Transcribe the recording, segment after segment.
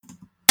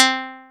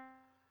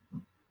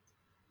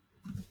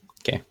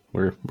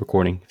we're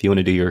recording. If you want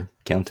to do your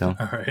countdown.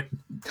 All right.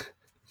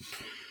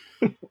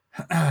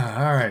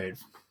 All right.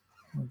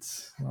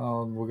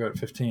 We'll go at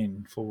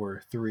 15,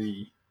 4,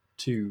 3,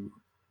 2.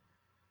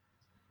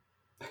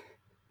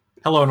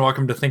 Hello and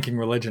welcome to Thinking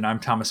Religion. I'm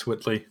Thomas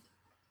Whitley.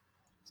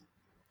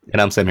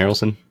 And I'm Sam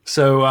Harrelson.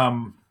 So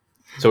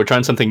we're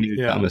trying something new,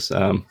 yeah. Thomas.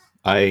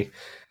 I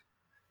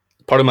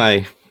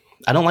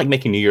don't like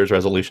making New Year's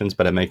resolutions,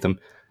 but I make them.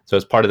 So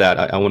as part of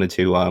that, I wanted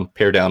to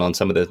pare down on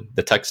some of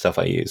the tech stuff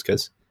I use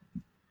because,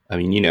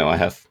 I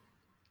have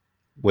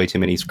way too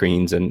many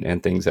screens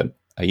and things that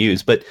I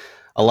use, but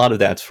a lot of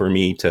that's for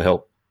me to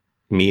help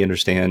me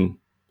understand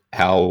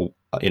how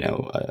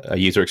a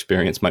user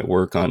experience might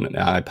work on an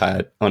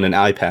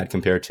iPad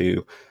compared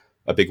to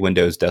a big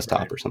Windows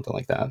desktop or something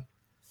like that.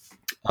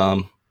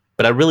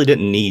 But I really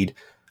didn't need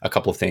a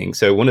couple of things.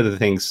 So one of the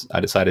things I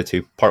decided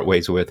to part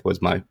ways with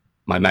was my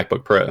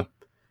MacBook Pro.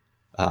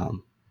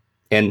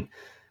 And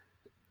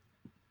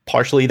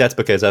partially that's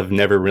because I've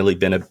never really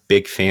been a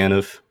big fan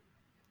of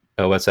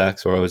OS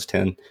X or OS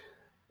X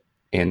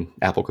and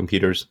Apple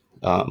computers.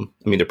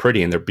 They're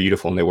pretty and they're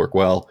beautiful and they work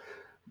well,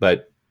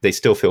 but they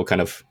still feel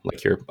kind of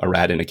like you're a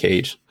rat in a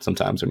cage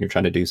sometimes when you're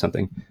trying to do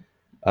something.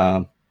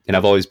 And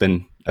I've always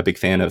been a big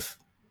fan of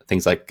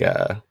things like,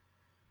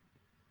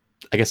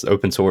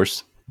 open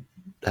source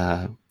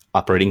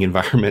operating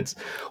environments,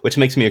 which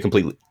makes me a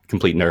complete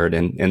nerd.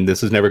 And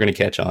this is never going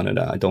to catch on, and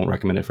I don't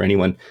recommend it for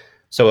anyone.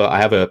 So I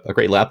have a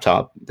great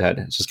laptop that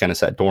has just kind of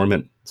sat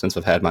dormant since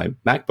I've had my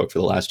MacBook for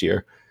the last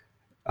year.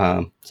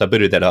 So I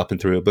booted that up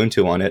and threw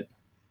Ubuntu on it,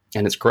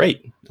 and it's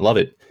great. I love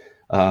it.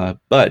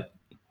 But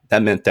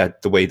that meant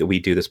that the way that we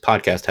do this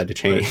podcast had to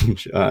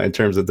change in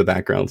terms of the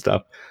background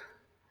stuff.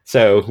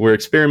 So we're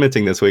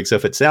experimenting this week. So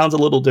if it sounds a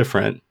little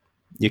different,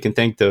 you can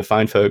thank the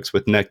fine folks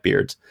with neck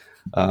beards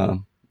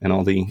and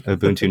all the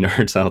Ubuntu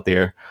nerds out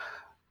there.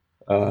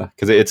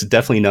 Because it's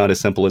definitely not as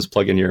simple as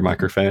plug in your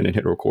microphone and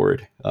hit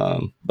record.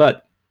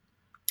 But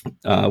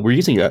we're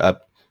using a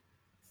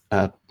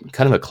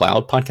kind of a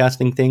cloud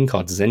podcasting thing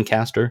called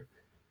Zencaster.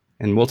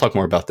 And we'll talk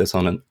more about this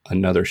on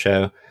another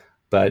show.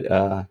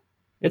 But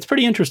it's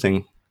pretty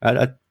interesting.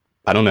 I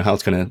don't know how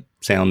it's going to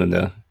sound in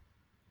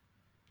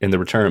the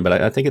return, but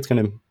I think it's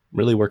going to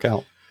really work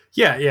out.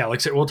 Yeah. Like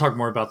I said, we'll talk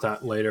more about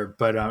that later.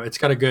 But it's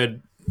got a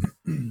good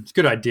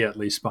idea at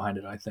least behind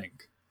it, I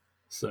think.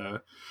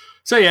 So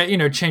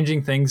yeah,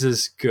 changing things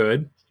is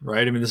good,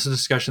 right? I mean, this is a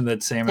discussion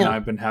that Sam and I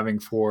have been having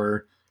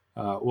for,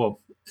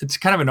 it's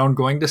kind of an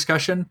ongoing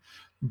discussion,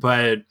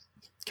 but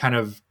kind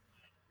of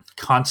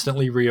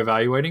constantly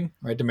reevaluating,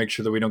 right? To make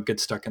sure that we don't get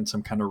stuck in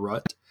some kind of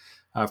rut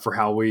for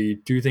how we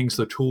do things,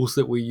 the tools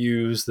that we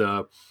use,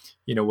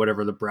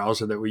 whatever the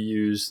browser that we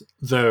use.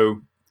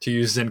 Though to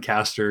use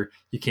Zencaster,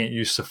 you can't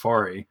use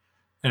Safari.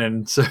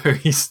 And so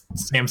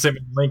Sam sent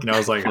me the link, and I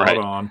was like, hold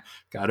on,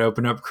 got to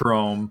open up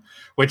Chrome,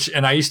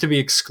 and I used to be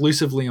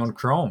exclusively on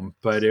Chrome,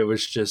 but it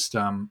was just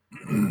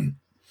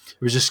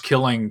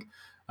killing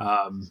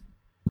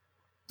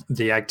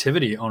the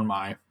activity on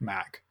my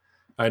Mac.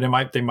 They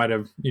might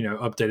have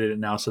updated it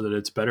now so that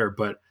it's better,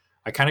 but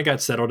I kind of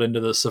got settled into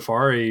the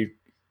Safari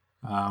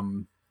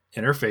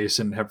interface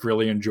and have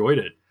really enjoyed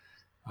it.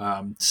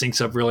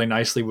 Syncs up really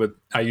nicely with.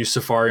 I use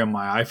Safari on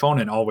my iPhone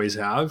and always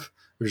have.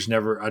 I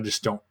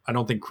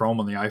don't think Chrome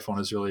on the iPhone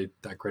is really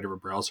that great of a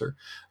browser.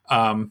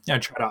 I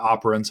try to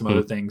Opera and some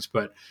other things,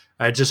 but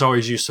I just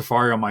always use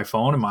Safari on my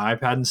phone and my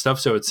iPad and stuff.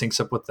 So it syncs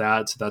up with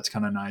that. So that's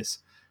kind of nice.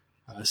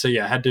 I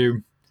had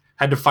to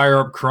fire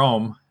up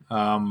Chrome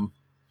to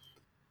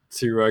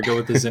go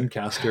with the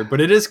Zencaster, but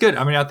it is good.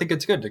 I mean, I think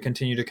it's good to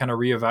continue to kind of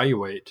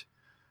reevaluate,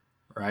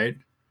 right?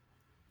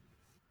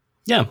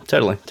 Yeah,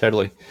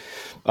 totally.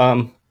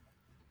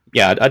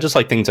 I just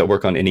like things that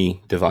work on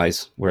any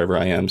device wherever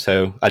I am.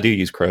 So I do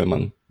use Chrome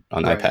on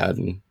iPad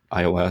and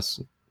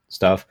iOS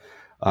stuff.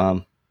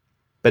 But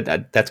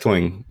that's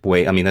going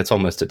way, that's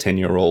almost a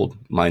 10-year-old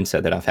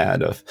mindset that I've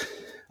had of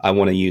I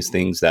want to use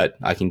things that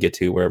I can get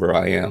to wherever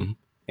I am.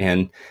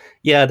 And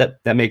yeah,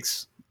 that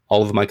makes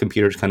all of my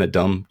computers kind of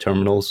dumb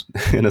terminals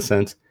in a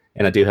sense.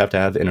 And I do have to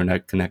have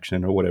internet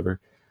connection or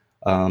whatever.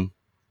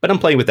 But I'm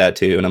playing with that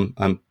too. And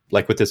I'm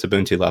like with this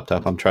Ubuntu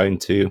laptop, I'm trying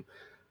to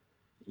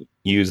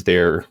use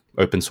their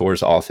open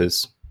source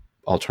Office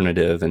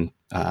alternative and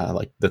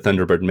like the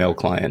Thunderbird mail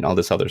client and all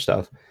this other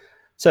stuff.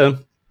 So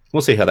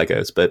we'll see how that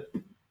goes. But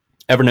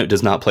Evernote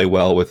does not play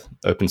well with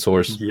open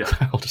source. Yeah,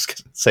 I'll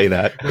just say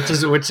that. Which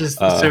is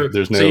so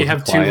you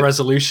have client. Two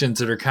resolutions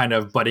that are kind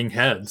of butting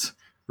heads,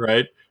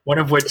 right? One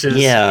of which is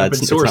open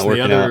source.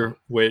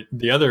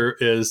 The other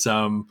is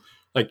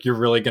like you're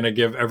really going to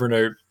give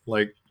Evernote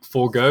like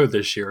full go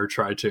this year or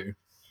try to.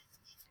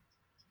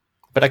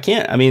 But I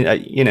can't.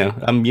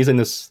 I'm using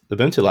this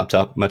Ubuntu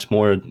laptop much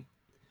more,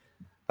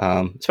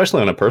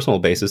 especially on a personal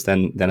basis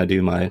than I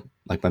do my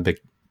big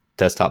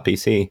desktop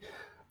PC,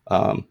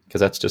 because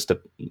that's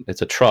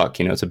it's a truck.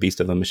 It's a beast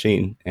of a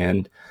machine,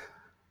 and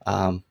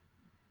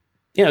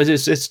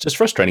it's just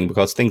frustrating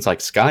because things like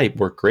Skype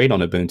work great on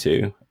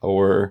Ubuntu,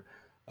 or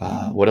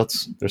What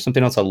else? There's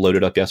something else I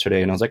loaded up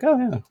yesterday, and I was like, oh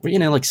yeah,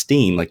 well, like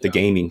Steam, like the Yeah.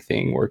 gaming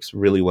thing works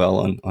really well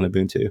on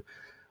Ubuntu.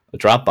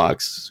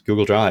 Dropbox,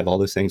 Google Drive, all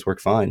those things work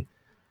fine.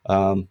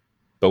 Um,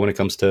 but when it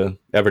comes to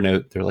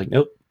Evernote, they're like,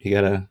 nope, you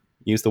gotta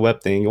use the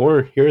web thing,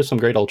 or here are some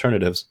great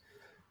alternatives.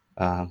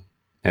 Um,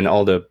 and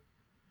all the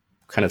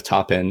kind of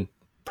top end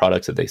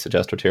products that they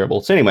suggest are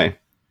terrible. So anyway,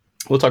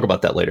 we'll talk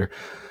about that later.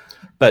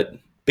 But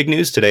big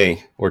news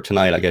today, or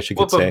tonight, I guess you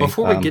Well, could but say.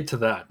 before we get to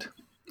that,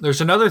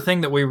 there's another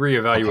thing that we Okay.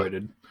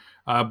 reevaluated,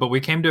 but we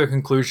came to a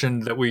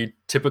conclusion that we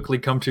typically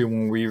come to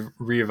when we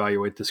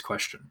reevaluate this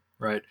question,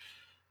 right?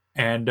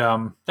 And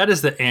that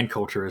is that Ann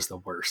Coulter is the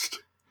worst,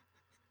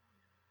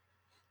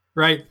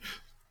 right?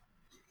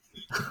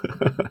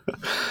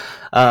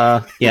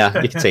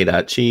 Yeah, you could say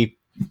that.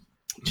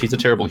 She's a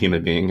terrible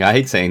human being. I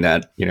hate saying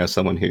that,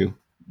 someone who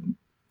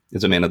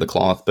is a man of the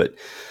cloth, but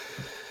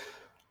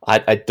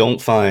I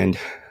don't find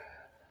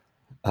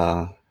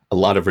uh, a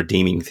lot of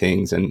redeeming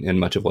things in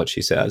much of what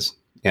she says.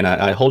 And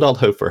I hold out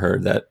hope for her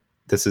that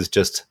this is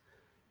just,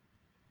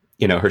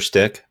 her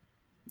stick,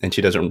 and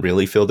she doesn't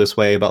really feel this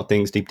way about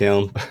things deep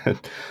down.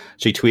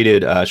 She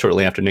tweeted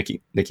shortly after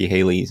Nikki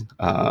Haley's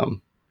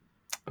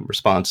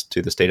response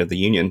to the State of the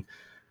Union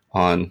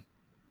on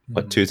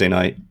Tuesday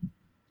night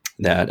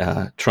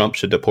that Trump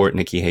should deport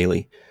Nikki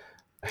Haley,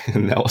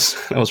 and that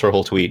was her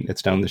whole tweet.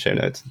 It's down in the show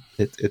notes.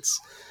 It's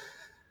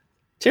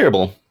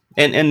terrible,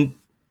 and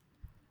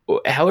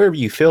however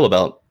you feel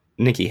about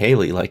Nikki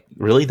Haley, like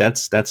really,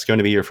 that's going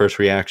to be your first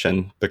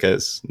reaction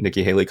because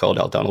Nikki Haley called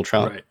out Donald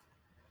Trump, Right.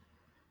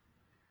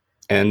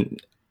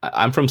 and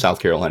I'm from South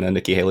Carolina.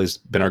 Nikki Haley's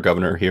been our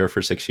governor here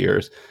for 6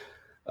 years,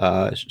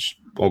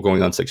 well,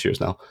 going on 6 years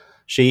now.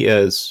 She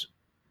is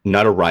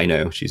not a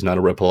rhino. She's not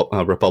a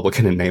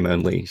Republican in name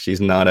only.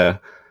 She's not a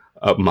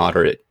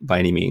moderate by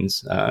any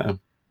means.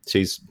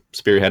 She's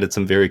spearheaded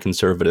some very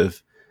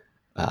conservative,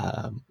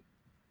 uh,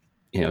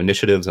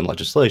 initiatives and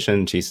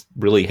legislation. She's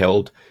really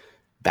held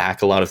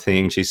back a lot of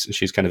things.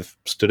 She's kind of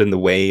stood in the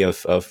way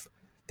of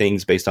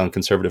things based on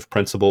conservative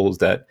principles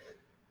that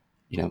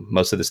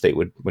most of the state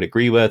would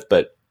agree with.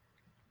 But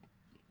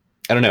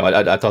I don't know.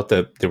 I thought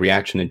the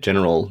reaction in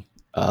general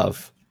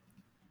of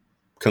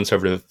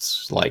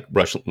conservatives like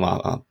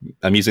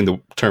I'm using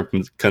the term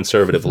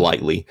conservative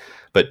lightly,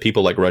 but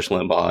people like Rush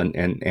Limbaugh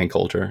and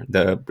Coulter,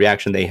 the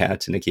reaction they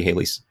had to Nikki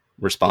Haley's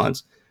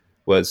response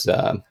was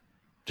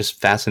just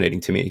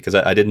fascinating to me because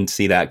I didn't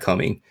see that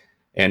coming.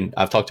 And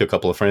I've talked to a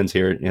couple of friends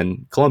here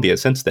in Columbia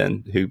since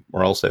then who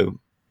are also,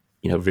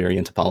 very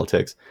into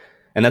politics,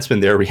 and that's been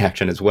their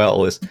reaction as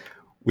well. Is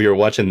we were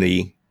watching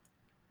the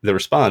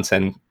response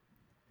and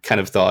kind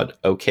of thought,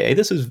 okay,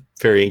 this is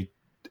very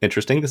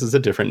interesting. This is a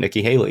different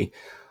Nikki Haley.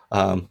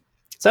 So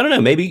I don't know.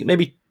 Maybe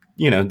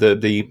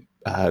the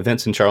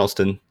events in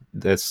Charleston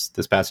this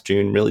past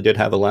June really did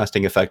have a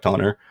lasting effect on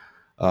her,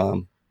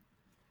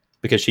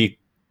 because she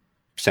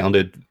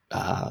sounded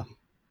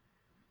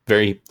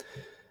very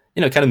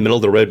kind of middle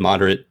of the road,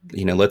 moderate.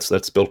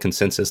 Let's build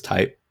consensus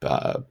type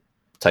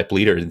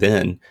leader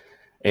then,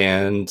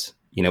 and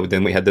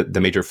then we had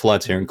the major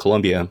floods here in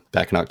Columbia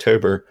back in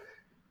October,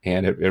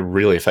 and it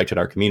really affected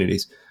our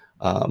communities.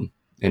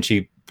 And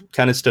she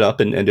kind of stood up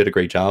and did a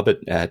great job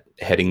at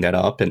heading that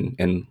up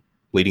and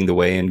leading the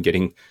way and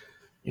getting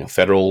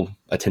federal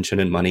attention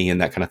and money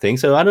and that kind of thing.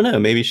 So I don't know,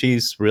 maybe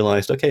she's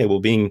realized, okay, well,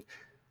 being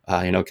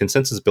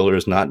consensus builder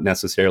is not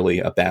necessarily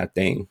a bad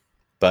thing,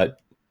 but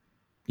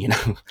you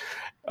know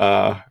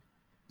uh,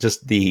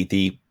 just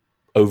the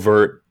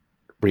overt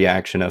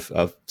reaction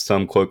of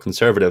some quote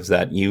conservatives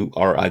that you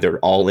are either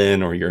all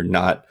in or you're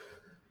not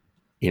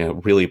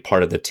really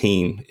part of the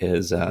team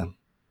is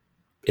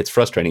it's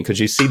frustrating because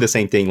you see the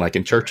same thing like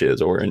in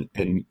churches or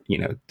in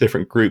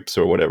different groups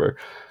or whatever.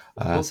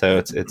 Well, So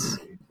it's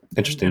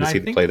interesting and to I see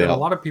the think play that a out.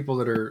 lot of people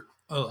that are,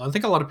 I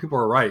think a lot of people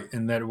are right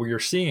in that we are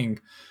seeing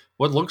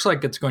what looks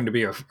like it's going to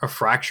be a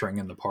fracturing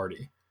in the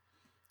party.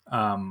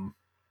 Um,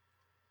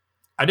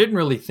 I didn't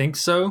really think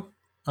so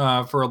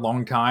for a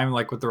long time,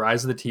 like with the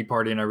rise of the Tea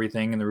Party and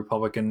everything, and the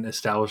Republican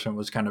establishment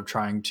was kind of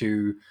trying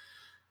to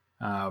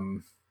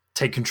um,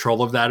 take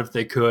control of that if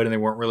they could, and they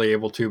weren't really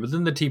able to. But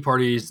then the Tea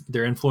Parties,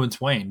 their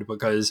influence waned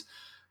because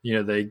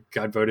they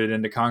got voted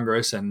into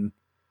Congress and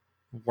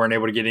weren't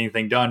able to get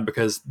anything done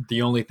because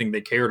the only thing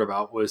they cared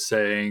about was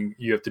saying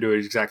you have to do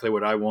exactly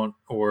what I want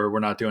or we're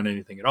not doing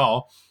anything at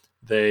all.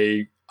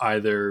 They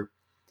either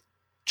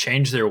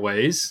changed their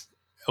ways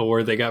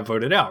or they got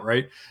voted out,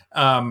 right?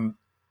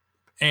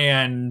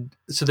 And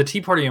so the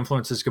Tea Party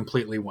influence has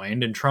completely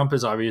waned, and Trump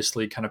has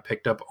obviously kind of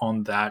picked up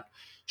on that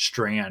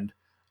strand.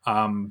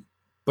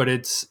 But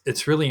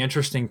it's really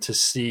interesting to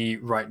see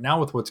right now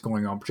with what's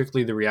going on,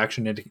 particularly the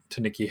reaction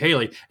to Nikki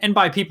Haley, and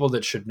by people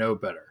that should know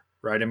better,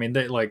 right? I mean,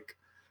 they like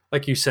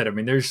you said. I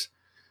mean, there's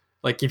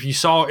like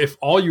if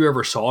all you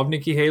ever saw of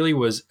Nikki Haley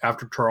was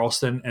after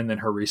Charleston and then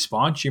her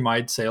response, you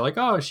might say like,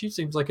 oh, she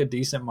seems like a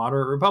decent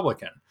moderate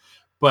Republican.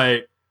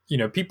 But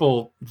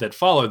people that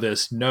follow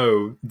this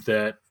know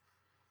that,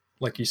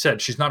 like you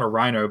said, she's not a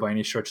rhino by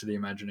any stretch of the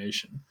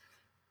imagination.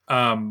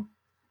 Um,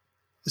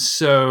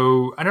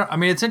 So I don't. I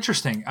mean, it's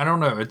interesting. I don't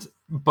know. It's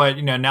but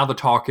now the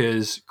talk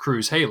is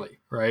Cruz Haley,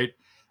 right?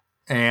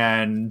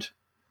 And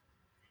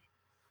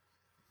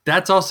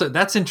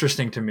that's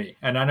interesting to me.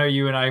 And I know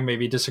you and I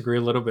maybe disagree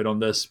a little bit on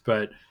this,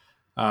 but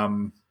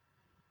um,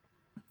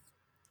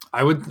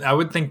 I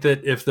would think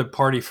that if the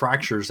party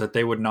fractures, that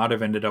they would not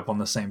have ended up on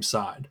the same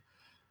side.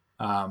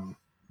 Um,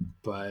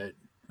 but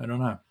I don't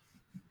know.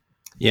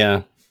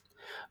 Yeah.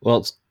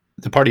 Well,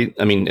 the party.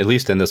 I mean, at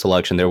least in this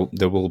election,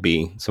 there will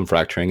be some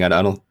fracturing. I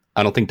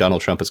don't think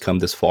Donald Trump has come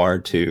this far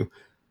to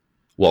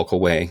walk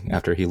away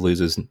after he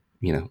loses,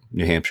 New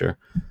Hampshire.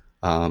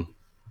 Um,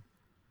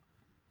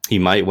 he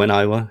might win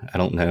Iowa. I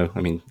don't know.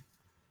 I mean,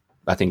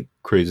 I think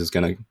Cruz is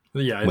going to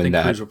But yeah, I win think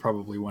that. Cruz will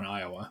probably win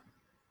Iowa.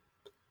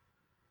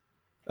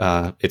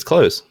 It's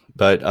close,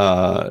 but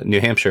New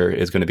Hampshire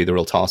is going to be the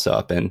real toss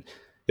up. And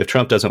if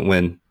Trump doesn't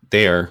win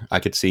there, I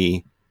could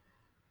see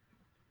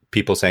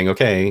people saying,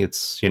 "Okay,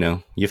 it's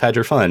you've had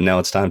your fun. Now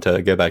it's time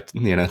to go back, to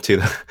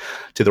the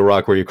to the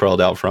rock where you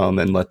crawled out from,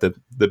 and let the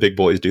big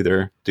boys do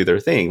their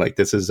thing. Like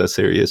this is a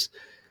serious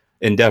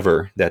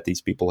endeavor that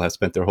these people have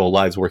spent their whole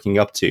lives working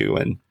up to,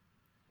 and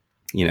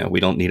we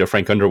don't need a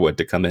Frank Underwood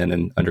to come in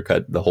and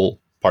undercut the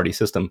whole party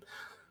system.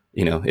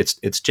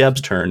 It's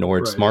Jeb's turn or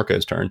it's Right.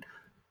 Marco's turn."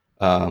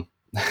 Uh,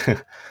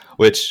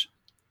 which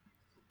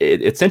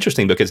it's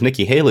interesting because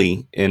Nikki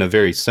Haley, in a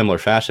very similar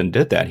fashion,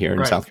 did that here in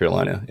Right. South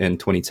Carolina in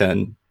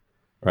 2010,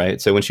 right?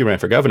 So when she ran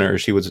for governor,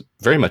 she was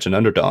very much an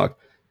underdog,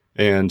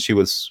 and she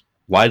was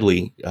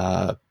widely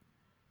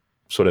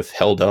sort of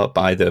held up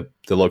by the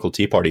local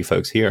Tea Party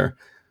folks here,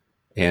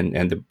 and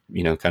the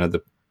kind of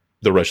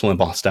the Rush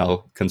Limbaugh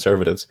style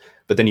conservatives.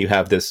 But then you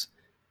have this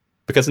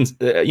because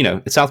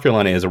South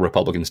Carolina is a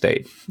Republican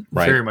state,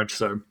 right? Very much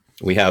so.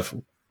 We have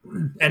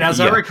And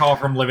as I yeah, recall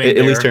from living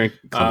at least here there,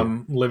 in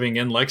Columbia. living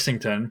in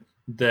Lexington,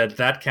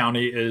 that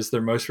county is the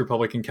most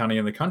Republican county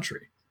in the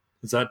country.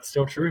 Is that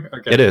still true?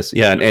 Okay. It is,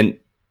 yeah, and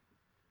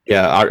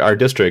yeah, our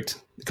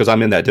district, because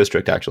I'm in that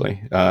district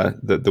actually.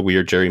 The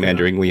weird Yeah.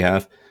 gerrymandering we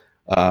have.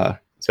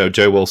 So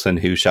Joe Wilson,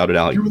 who shouted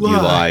out You "You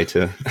lie. lie"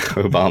 to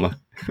Obama,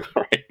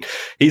 right?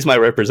 He's my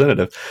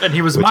representative, And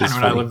he was which mine is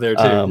when I funny. lived there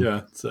too.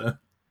 Yeah. So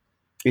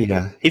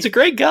Yeah, he's a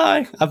great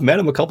guy. I've met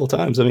him a couple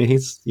times. I mean,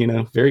 he's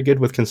very good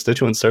with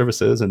constituent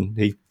services, and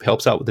he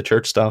helps out with the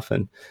church stuff,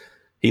 and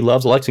he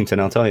loves Lexington.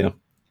 I'll tell you.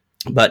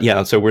 But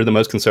yeah, so we're the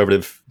most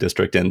conservative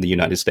district in the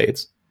United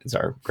States. It's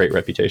our great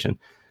reputation,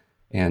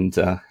 and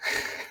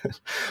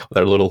with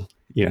our little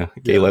gay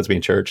yeah.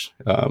 lesbian church,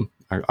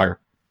 our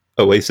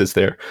oasis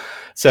there.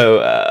 So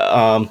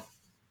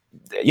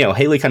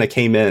Haley kind of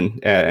came in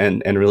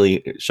and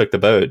really shook the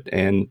boat,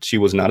 and she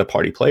was not a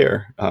party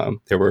player.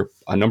 There were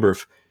a number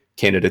of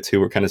candidates who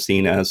were kind of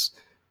seen as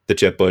the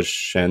Jeb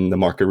Bush and the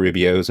Marco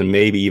Rubios and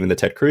maybe even the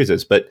Ted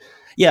Cruzes. But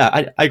yeah,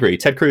 I agree.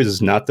 Ted Cruz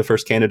is not the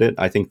first candidate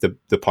I think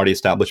the party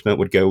establishment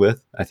would go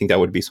with. I think that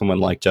would be someone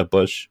like Jeb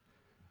Bush,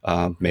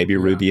 maybe Yeah.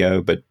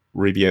 Rubio, but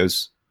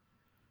Rubio's,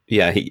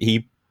 yeah,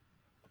 he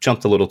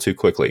jumped a little too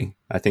quickly.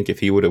 I think if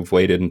he would have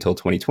waited until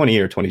 2020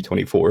 or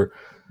 2024,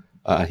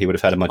 he would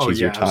have had a much Oh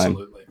easier yeah, time.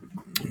 absolutely.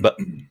 But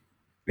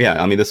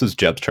yeah, I mean, this is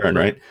Jeb's turn,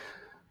 Right. right?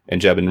 And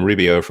Jeb and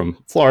Rubio are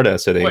from Florida,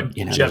 so What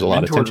there's Jeb a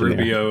lot of mentored tension there.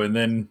 Rubio, and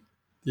then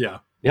yeah,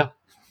 Yeah,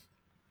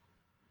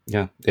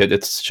 yeah,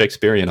 it's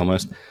Shakespearean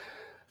almost.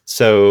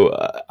 So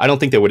I don't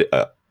think they would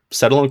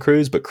settle on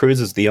Cruz, but Cruz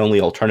is the only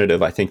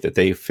alternative I think that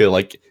they feel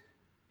like,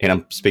 and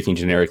I'm speaking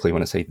generically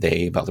when I say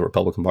they about the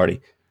Republican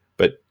Party,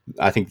 but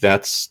I think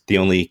that's the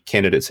only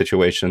candidate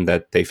situation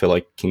that they feel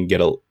like can get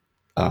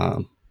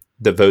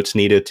the votes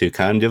needed to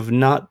kind of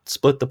not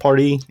split the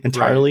party right.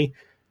 entirely,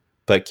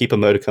 but keep a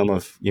modicum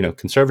of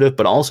conservative,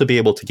 but also be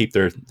able to keep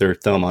their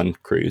thumb on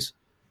Cruz.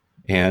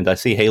 And I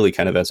see Haley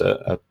kind of as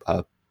a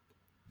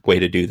way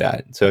to do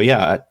that. So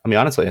yeah, I mean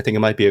honestly, I think it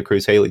might be a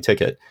Cruz Haley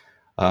ticket.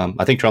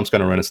 I think Trump's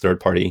going to run as third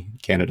party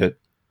candidate,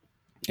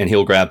 and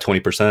he'll grab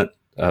 20%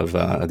 of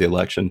the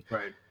election.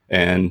 Right.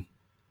 And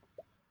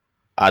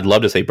I'd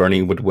love to say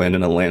Bernie would win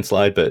in a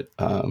landslide, but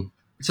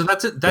So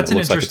that's it. it That's an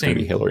looks like it's going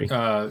to be interesting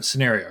Hillary.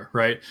 scenario,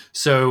 right?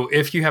 So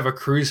if you have a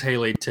Cruz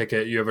Haley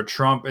ticket, you have a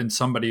Trump and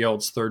somebody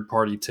else third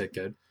party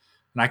ticket,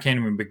 and I can't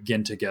even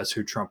begin to guess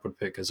who Trump would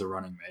pick as a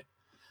running mate.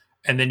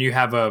 And then you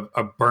have a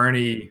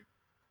Bernie.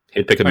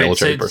 He'd pick a Right,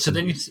 military so person.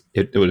 then you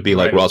It would be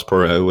like right. Ross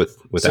Perot with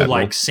So Admiral.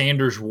 like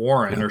Sanders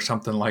Warren Yeah. or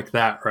something like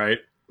that, right?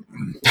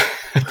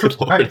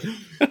 Good Lord. Right.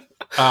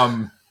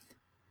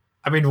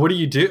 I mean, what do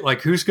you do?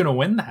 Like, who's going to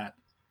win that?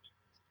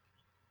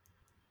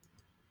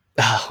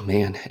 Oh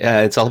man,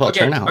 it's all about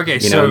turnout. Okay.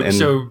 So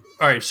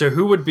all right. So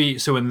who would be?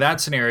 So in that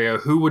scenario,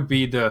 who would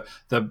be the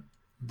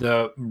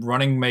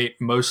running mate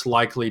most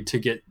likely to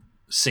get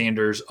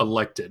Sanders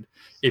elected?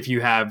 If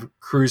you have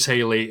Cruz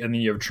Haley and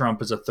then you have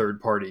Trump as a third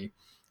party,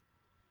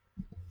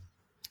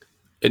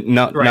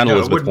 not right? No,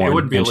 Elizabeth it Warren,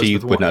 wouldn't be and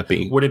Elizabeth she Warren. would not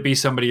be. Would it be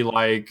somebody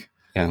like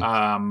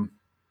Yeah,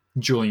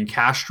 Julian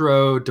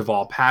Castro,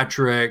 Deval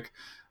Patrick?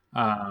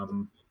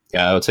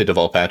 yeah, I would say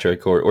Deval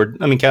Patrick or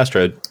I mean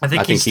Castro. I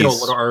think he's still a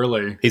little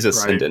early. He's right?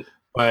 ascendant.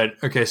 But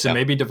okay, so Yeah.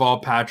 maybe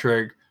Deval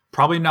Patrick,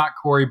 Probably not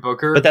Cory But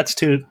Booker. that's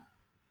too.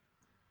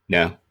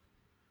 No,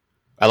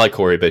 I like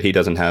Cory, but he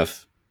doesn't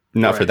have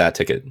not for Right. that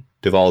ticket.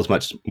 Duvall is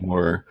much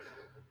more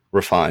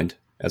refined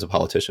as a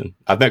politician.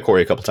 I've met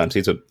Cory a couple times.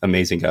 He's an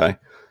amazing guy,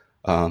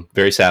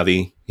 very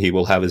savvy. He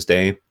will have his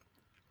day,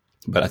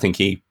 but I think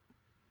he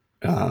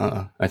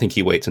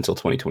waits until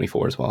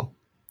 2024 as well.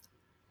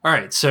 All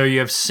right. So you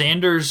have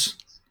Sanders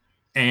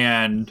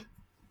and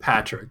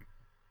Patrick.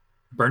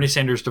 Bernie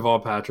Sanders,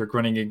 Deval Patrick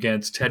running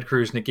against Ted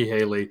Cruz, Nikki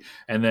Haley,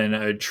 and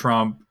then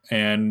Trump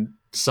and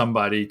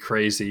somebody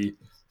crazy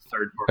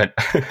third party.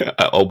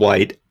 But a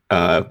white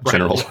Right.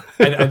 general.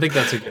 Yeah. I think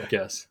that's a good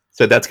guess.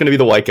 So that's going to be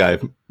the white guy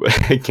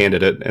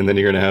candidate, and then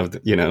you're going to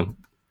have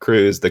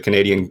Cruz, the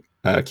Canadian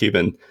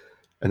Cuban,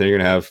 and then you're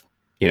going to have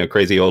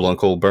crazy old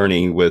Uncle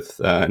Bernie with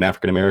an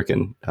African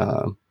American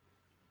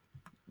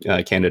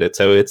candidate.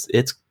 So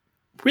it's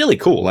really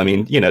cool. I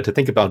mean, to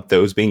think about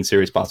those being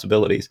serious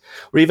possibilities,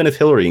 or even if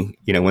Hillary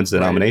wins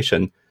the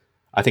nomination,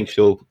 I think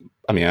she'll.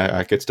 I mean,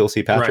 I could still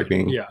see Patrick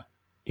being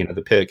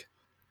the pick.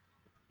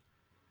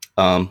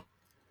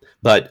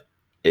 But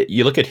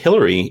you look at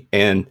Hillary,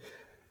 and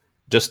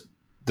just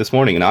this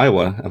morning in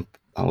Iowa,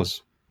 I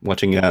was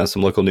watching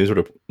some local news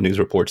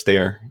reports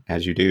there,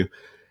 as you do,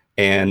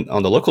 and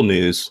on the local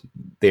news,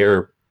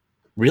 they're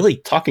really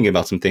talking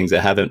about some things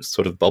that haven't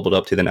sort of bubbled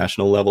up to the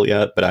national level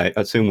yet, but I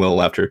assume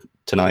will after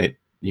tonight,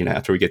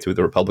 after we get through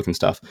the Republican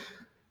stuff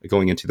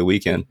going into the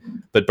weekend.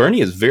 But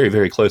Bernie is very,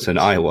 very close in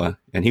Iowa,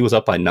 and he was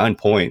up by 9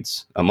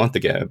 points a month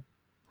ago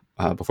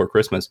before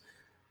Christmas.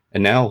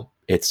 And now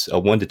it's a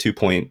 1 to 2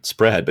 point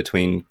spread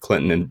between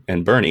Clinton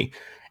and Bernie.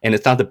 And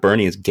it's not that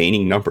Bernie is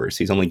gaining numbers.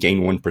 He's only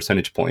gained 1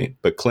 percentage point,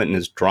 but Clinton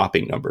is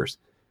dropping numbers.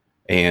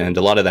 And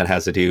a lot of that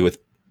has to do with,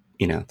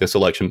 this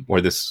election or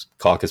this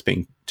caucus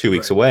being 2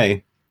 weeks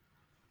away.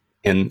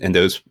 And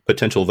those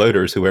potential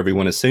voters who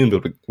everyone assumed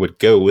would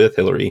go with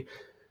Hillary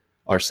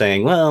are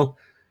saying, well,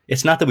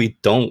 it's not that we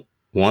don't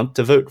want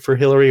to vote for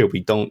Hillary or we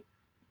don't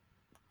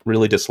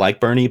really dislike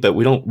Bernie, but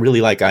we don't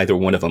really like either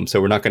one of them. So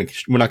we're not going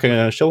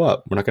to show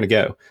up. We're not going to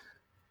go.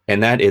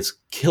 And that is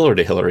killer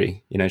to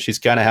Hillary. She's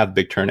got to have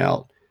big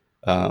turnout.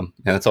 And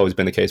that's always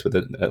been the case with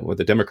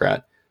the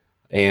Democrat.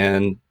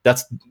 And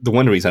that's the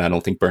one reason I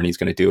don't think Bernie's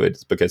going to do it,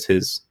 is because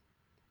his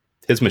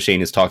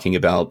machine is talking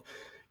about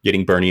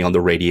getting Bernie on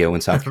the radio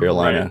in South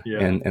Carolina.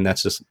 And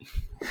that's just,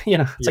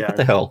 it's like, what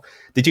the hell?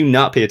 Did you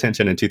not pay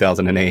attention in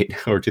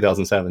 2008 or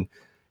 2007?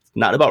 It's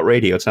not about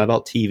radio. It's not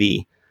about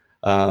TV.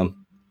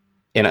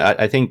 And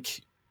I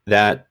think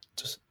that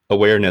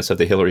awareness of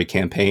the Hillary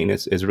campaign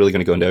is really going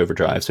to go into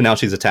overdrive. So now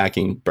she's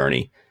attacking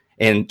Bernie,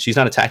 and she's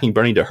not attacking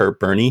Bernie to hurt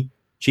Bernie.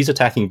 She's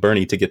attacking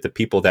Bernie to get the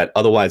people that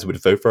otherwise would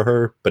vote for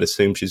her, but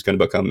assume she's going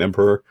to become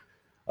emperor,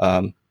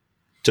 to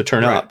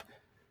turn up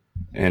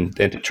and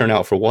to turn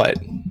out for what?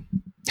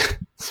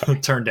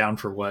 Turn down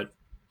for what?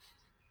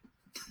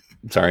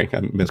 Sorry, I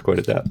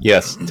misquoted that.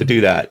 Yes, to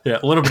do that. Yeah,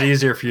 a little bit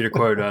easier for you to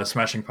quote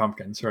Smashing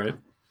Pumpkins, right?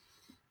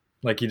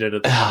 Like you did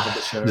at the top of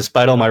the show.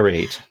 Despite all my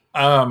rage.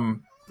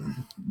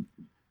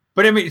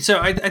 But I mean, so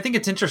I think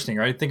it's interesting,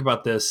 right? Think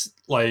about this.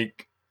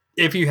 Like,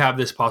 if you have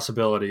this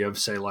possibility of,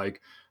 say,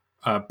 like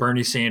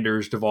Bernie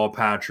Sanders, Deval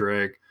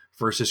Patrick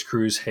versus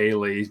Cruz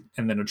Haley,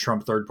 and then a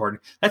Trump third party,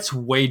 that's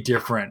way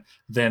different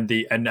than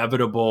the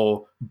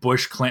inevitable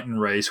Bush Clinton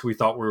race we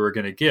thought we were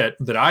going to get,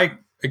 that I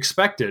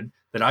expected,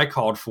 that I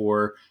called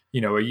for,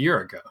 a year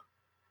ago.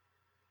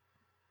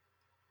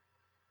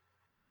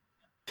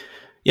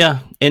 Yeah.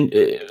 And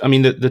I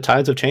mean, the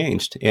tides have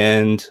changed.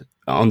 And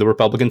on the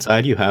Republican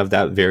side, you have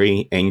that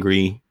very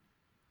angry,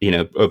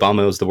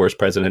 Obama was the worst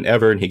president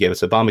ever, and he gave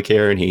us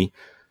Obamacare, and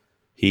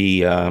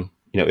he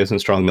isn't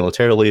strong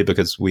militarily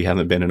because we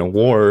haven't been in a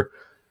war.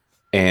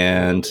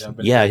 And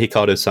he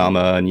called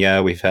Osama,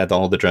 and we've had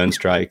all the drone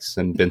strikes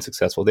and been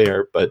successful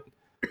there. But,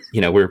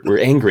 we're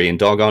angry, and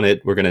doggone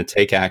it, we're going to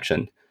take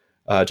action.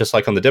 Just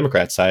like on the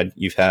Democrat side,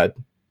 you've had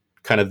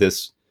kind of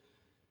this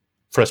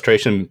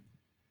frustration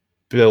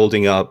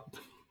building up.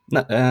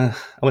 I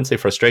wouldn't say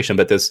frustration,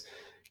 but this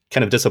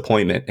kind of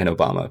disappointment in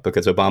Obama,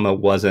 because Obama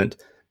wasn't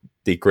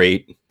the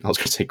great, I was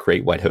going to say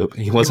great white hope.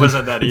 He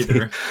wasn't that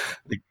either.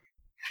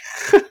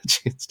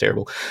 It's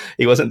terrible.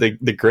 He wasn't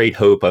the great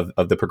hope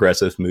of the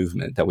progressive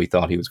movement that we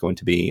thought he was going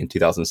to be in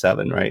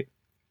 2007, right?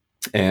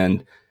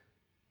 And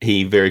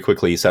he very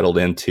quickly settled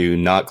into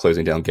not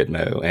closing down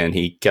Gitmo, and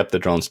he kept the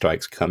drone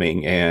strikes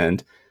coming.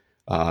 And,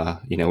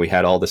 we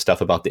had all this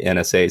stuff about the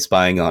NSA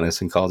spying on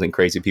us and causing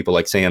crazy people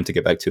like Sam to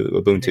get back to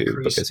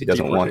Ubuntu because he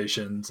doesn't want.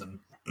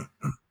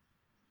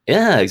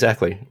 Yeah,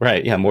 exactly.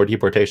 Right. Yeah. More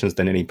deportations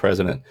than any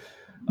president.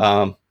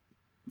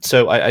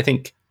 So I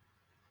think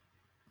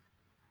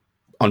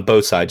on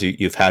both sides,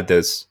 you've had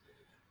this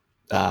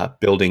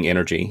building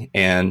energy,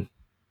 and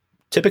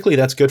typically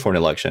that's good for an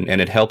election,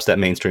 and it helps that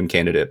mainstream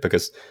candidate,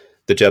 because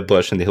the Jeb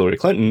Bush and the Hillary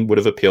Clinton would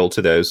have appealed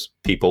to those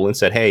people and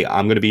said, hey,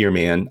 I'm going to be your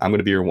man. I'm going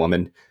to be your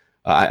woman.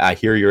 I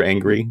hear you're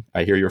angry.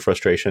 I hear your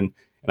frustration,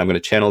 and I'm going to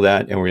channel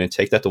that, and we're going to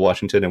take that to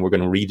Washington, and we're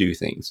going to redo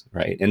things.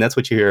 Right. And that's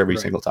what you hear every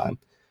single time.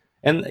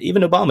 And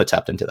even Obama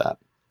tapped into that.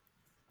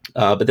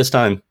 But this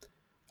time,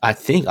 I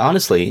think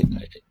honestly,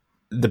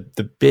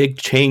 the big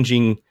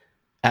changing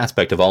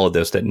aspect of all of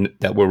this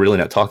that we're really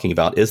not talking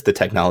about is the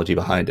technology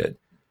behind it.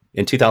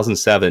 In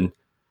 2007,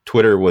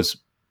 Twitter was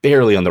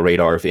barely on the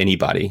radar of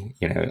anybody.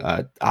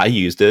 I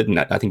used it, and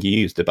I think you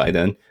used it by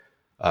then.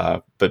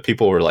 But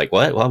people were like,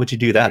 "What? Why would you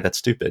do that? That's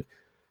stupid."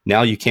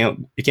 Now you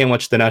can't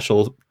watch the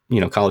national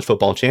college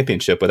football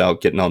championship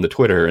without getting on the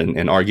Twitter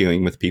and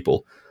arguing with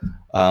people.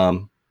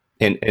 And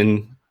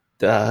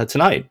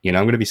tonight, I'm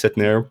going to be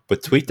sitting there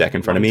with TweetDeck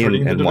in front of Live me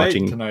tweeting the and debate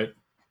watching. tonight.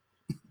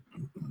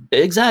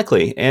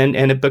 Exactly, and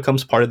it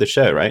becomes part of the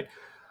show, right?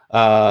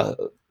 Uh,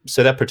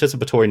 so that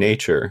participatory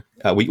nature,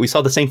 we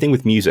saw the same thing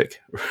with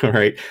music,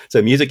 right?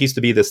 So music used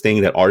to be this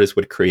thing that artists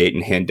would create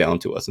and hand down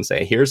to us and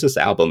say, "Here's this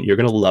album, you're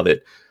going to love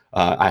it.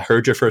 I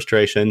heard your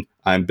frustration.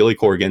 I'm Billy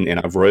Corgan, and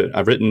I've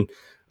written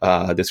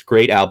this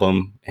great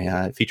album,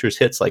 and it features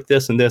hits like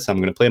this and this. I'm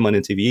going to play them on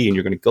MTV, and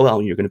you're going to go out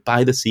and you're going to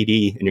buy the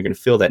CD, and you're going to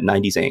feel that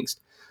 '90s angst."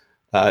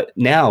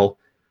 Now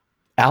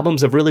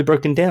albums have really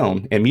broken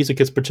down, and music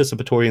is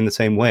participatory in the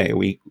same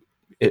way.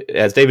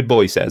 As David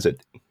Bowie says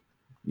it,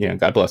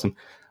 God bless him.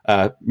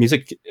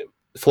 Music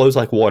flows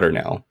like water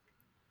now,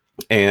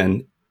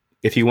 and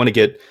if you want to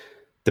get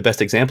the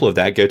best example of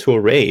that, go to a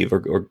rave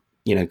or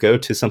go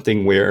to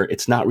something where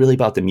it's not really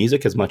about the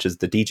music as much as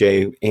the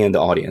DJ and the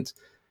audience.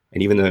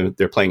 And even though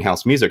they're playing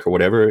house music or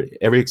whatever,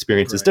 every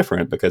experience is Right.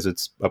 different because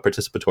it's a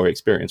participatory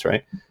experience,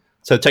 right?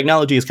 So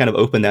technology has kind of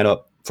opened that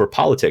up for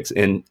politics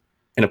in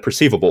a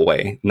perceivable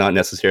way, not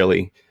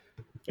necessarily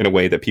in a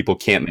way that people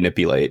can't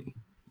manipulate.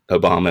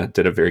 Obama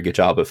did a very good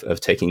job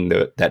of taking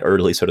that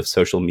early sort of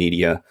social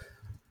media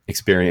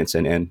experience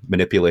and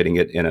manipulating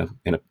it in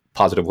a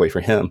positive way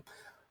for him,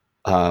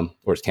 or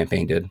his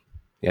campaign did.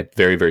 He had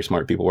very, very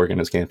smart people working on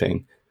his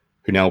campaign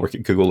who now work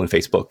at Google and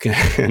Facebook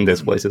and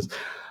those places.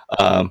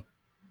 Um,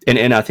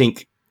 and I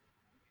think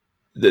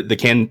the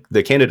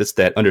candidates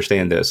that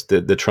understand this,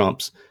 the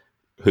Trumps,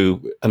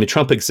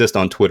 Trump exists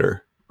on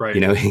Twitter. Right.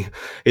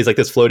 He's like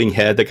this floating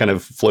head that kind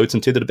of floats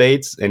into the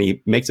debates, and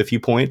he makes a few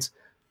points,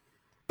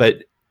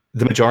 but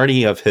the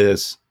majority of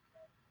his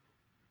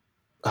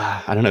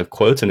I don't know,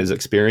 quotes and his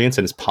experience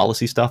and his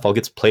policy stuff all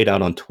gets played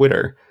out on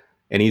Twitter,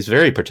 and he's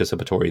very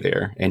participatory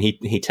there, and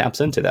he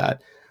taps into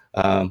that.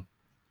 Um,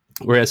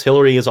 Whereas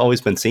Hillary has always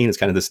been seen as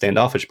kind of the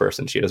standoffish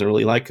person. She doesn't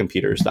really like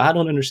computers. I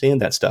don't understand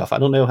that stuff. I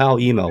don't know how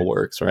email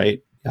works,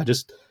 right?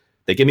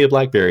 They give me a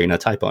BlackBerry and I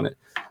type on it.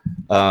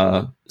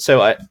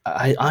 So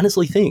I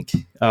honestly think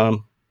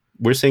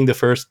we're seeing the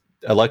first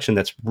election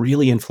that's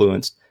really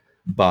influenced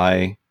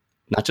by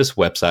not just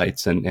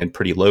websites and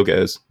pretty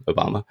logos,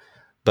 Obama,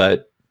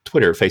 but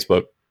Twitter,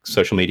 Facebook,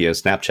 social media,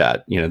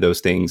 Snapchat,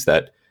 those things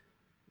that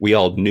we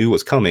all knew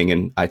was coming.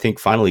 And I think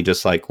finally,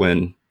 just like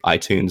when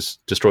iTunes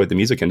destroyed the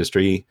music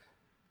industry,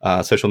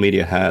 social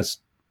media has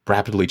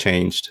rapidly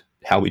changed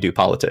how we do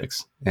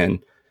politics, and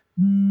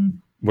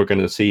we're going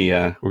to see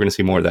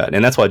more of that.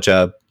 And that's why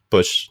Jeb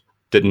Bush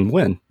didn't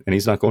win, and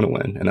he's not going to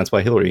win, and that's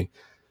why Hillary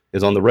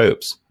is on the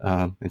ropes,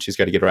 and she's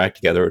got to get her act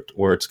together,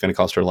 or it's going to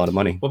cost her a lot of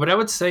money. Well, but I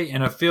would say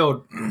in a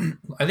field,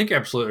 I think you're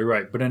absolutely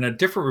right. But in a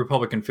different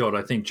Republican field,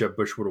 I think Jeb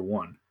Bush would have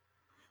won.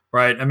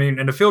 Right? I mean,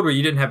 in a field where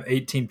you didn't have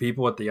 18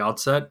 people at the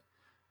outset,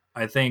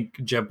 I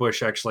think Jeb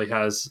Bush actually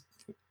has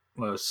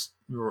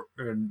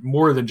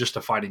more than just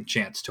a fighting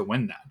chance to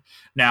win that.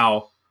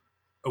 Now,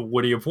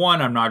 would he have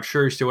won? I'm not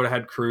sure. He still would have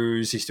had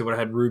Cruz. He still would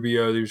have had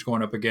Rubio that he was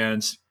going up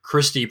against.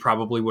 Christie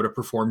probably would have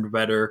performed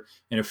better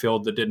in a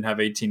field that didn't have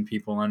 18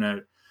 people in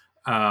it.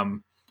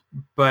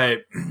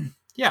 But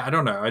yeah, I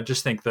don't know. I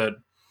just think that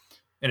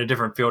in a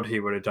different field,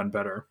 he would have done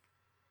better.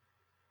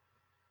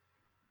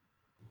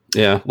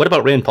 Yeah. What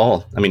about Rand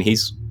Paul? I mean,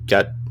 he's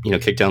got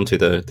kicked down to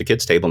the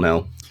kids' table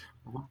now,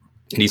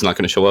 and he's not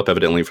going to show up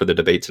evidently for the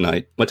debate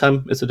tonight. What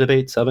time is the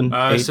debate? 7,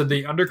 8? So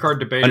the undercard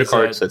debate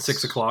is at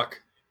 6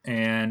 o'clock,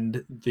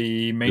 and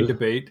the main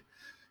debate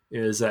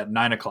is at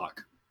 9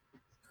 o'clock.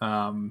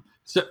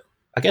 So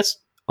I guess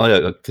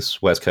it's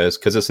West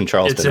Coast because it's in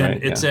Charleston,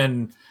 right? It's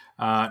in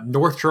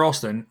North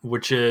Charleston,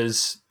 which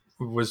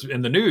was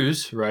in the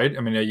news, right?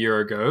 I mean, a year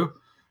ago.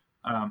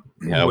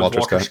 With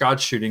Walter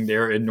Scott's shooting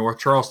there in North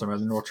Charleston by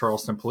the North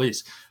Charleston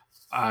police.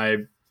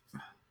 I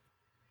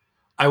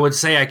would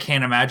say I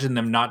can't imagine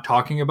them not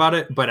talking about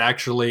it, but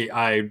actually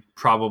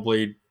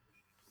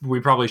we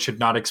probably should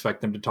not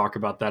expect them to talk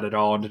about that at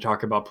all and to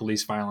talk about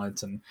police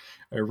violence and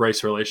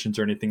race relations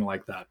or anything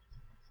like that.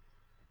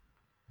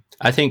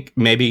 I think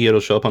maybe it'll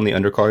show up on the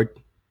undercard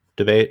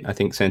debate. I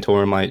think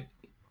Santorum might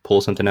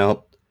pull something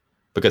out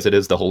because it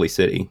is the holy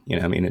city.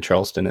 And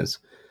Charleston is,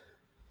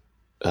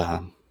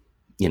 a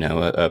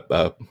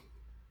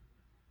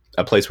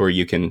place where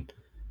you can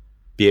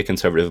be a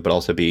conservative, but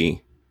also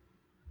be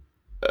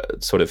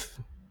sort of,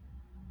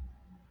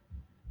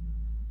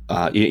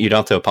 you don't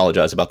have to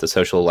apologize about the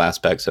social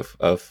aspects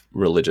of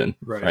religion,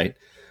 right?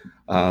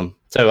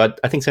 So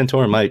I think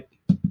Santorum might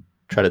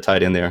try to tie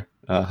it in there.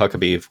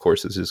 Huckabee, of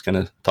course, is just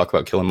going to talk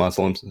about killing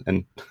Muslims,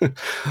 and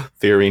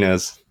Fiorina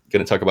is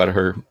going to talk about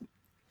her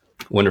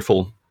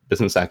wonderful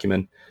business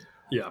acumen.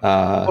 Yeah.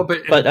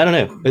 But I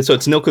don't know. So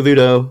it's Nil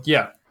Cavuto.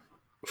 Yeah.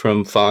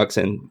 from Fox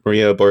and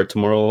Maria Yeah,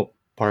 Bartiromo.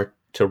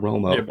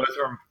 both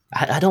are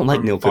I don't like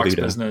from Neil Fox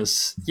Cavuto.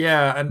 Business.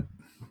 Yeah, and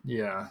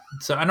yeah.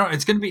 So I don't.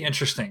 It's going to be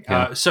interesting.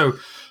 Yeah, So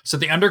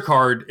the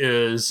undercard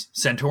is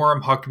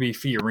Santorum, Huckabee,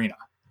 Fiorina,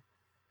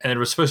 and it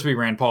was supposed to be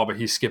Rand Paul, but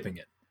he's skipping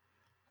it.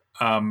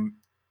 Um,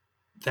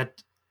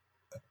 that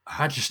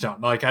I just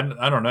don't like. I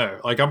don't know.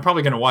 Like I'm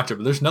probably going to watch it,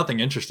 but there's nothing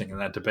interesting in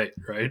that debate,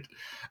 right?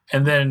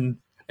 And then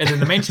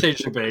the main stage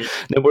debate.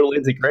 no more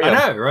Lindsey I Graham.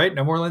 know, right?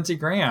 No more Lindsey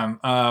Graham.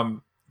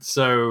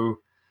 So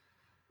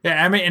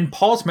yeah, I mean, and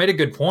Paul's made a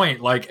good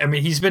point. Like, I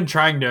mean, he's been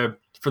trying to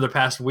for the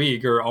past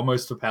week or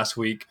almost the past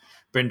week,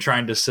 been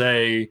trying to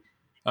say,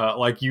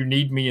 like, you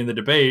need me in the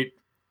debate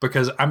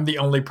because I'm the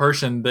only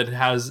person that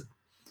has,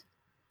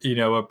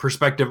 a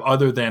perspective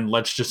other than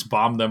let's just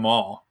bomb them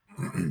all.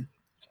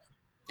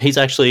 He's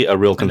actually a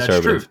real And that's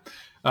true. conservative.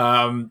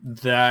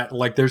 That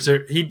like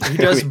he I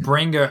does mean,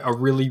 bring a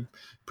really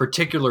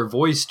particular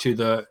voice to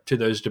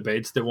those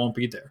debates that won't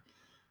be there.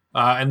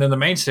 And then the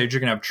main stage, you're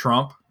gonna have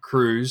Trump,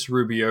 Cruz,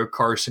 Rubio,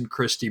 Carson,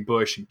 Christie,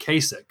 Bush, and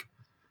Kasich.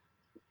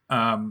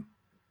 Um,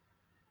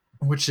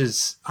 which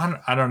is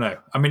I don't know.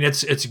 I mean,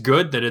 it's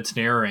good that it's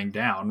narrowing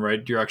down,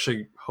 right? You're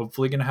actually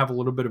hopefully going to have a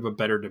little bit of a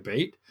better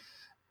debate.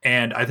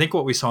 And I think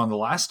what we saw in the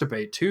last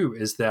debate too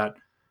is that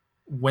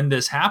when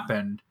this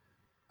happened,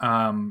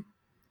 um,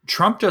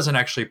 Trump doesn't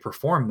actually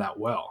perform that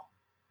well,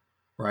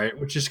 right?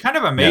 Which is kind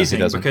of no, he amazing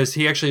doesn't. because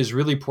he actually has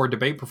really poor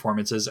debate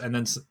performances, and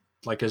then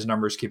like his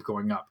numbers keep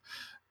going up.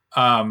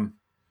 Um,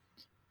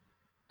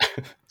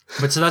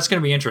 but so that's going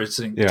to be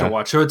interesting to Yeah,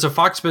 watch. So it's a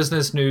Fox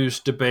Business News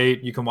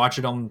debate. You can watch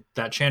it on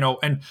that channel,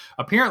 and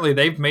apparently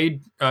they've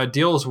made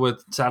deals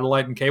with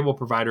satellite and cable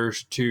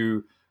providers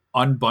to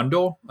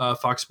unbundle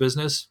Fox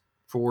Business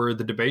for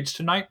the debates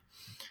tonight.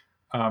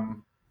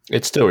 Um,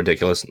 it's still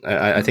ridiculous.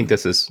 I think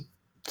this is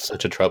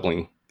such a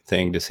troubling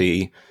thing to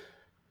see.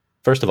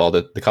 First of all,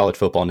 the college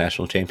football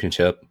national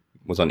championship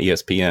was on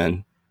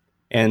ESPN,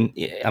 and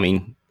I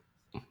mean,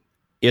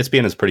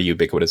 ESPN is pretty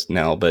ubiquitous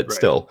now, but right,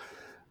 still,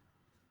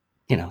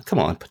 come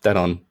on, put that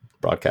on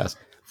broadcast.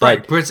 right,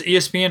 But but it's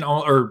ESPN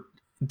or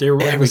they were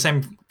in the every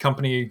same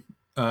company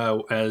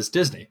as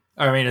Disney.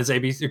 I mean, as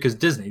ABC because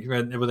Disney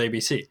with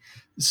ABC.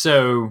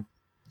 So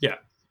yeah,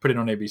 put it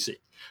on ABC.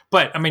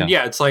 But I mean,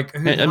 yeah, yeah, it's like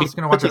who the I mean, hell's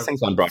going to put watch these a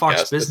things on Fox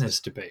broadcast. This Business is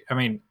debate? I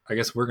mean, I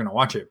guess we're going to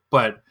watch it,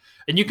 but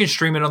and you can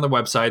stream it on the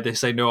website. They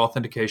say no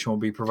authentication will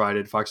be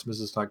provided.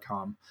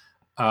 Foxbusiness.com,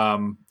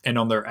 and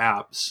on their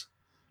apps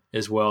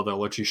as well. They'll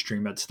let you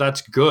stream it. So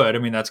that's good. I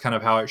mean, that's kind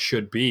of how it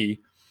should be.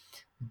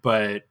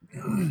 But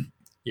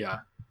yeah,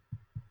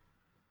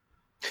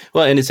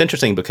 well, and it's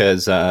interesting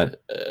because I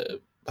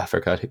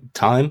forgot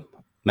Time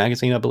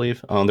magazine, I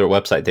believe, on their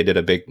website they did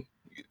a big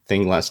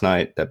thing last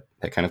night that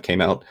kind of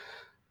came out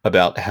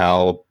about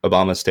how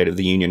Obama's State of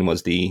the Union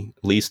was the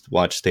least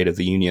watched State of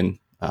the Union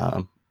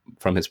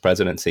from his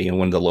presidency and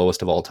one of the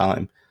lowest of all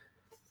time.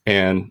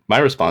 And my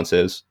response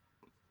is,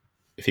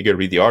 if you go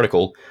read the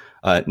article,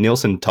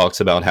 Nielsen talks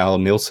about how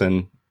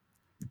Nielsen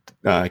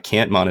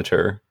can't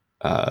monitor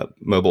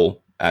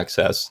mobile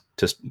access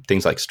to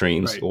things like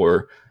streams, right,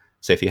 or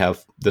say if you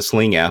have the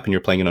Sling app and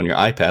you're playing it on your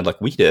iPad, like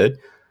we did.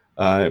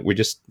 We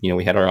just,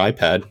 we had our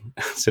iPad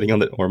sitting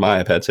on or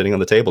my iPad sitting on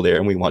the table there,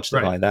 and we watched it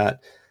right. by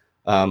that.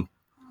 Um,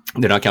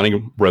 they're not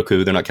counting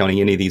Roku. They're not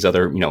counting any of these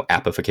other,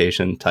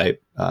 appification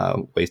type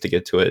ways to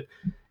get to it,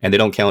 and they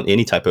don't count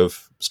any type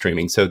of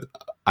streaming. So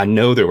I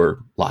know there were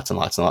lots and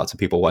lots and lots of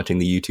people watching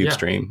the YouTube Yeah.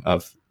 stream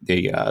of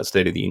the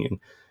State of the Union.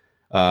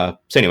 So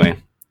anyway,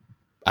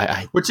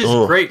 Which is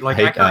great. I Like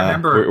I hate can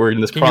remember. we're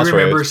in this Can you remember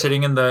crossroads.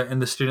 sitting in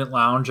the student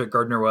lounge at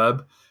Gardner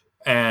Webb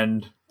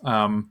and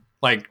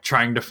like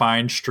trying to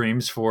find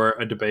streams for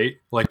a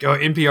debate? Like, oh,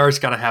 NPR's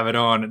got to have it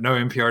on. No,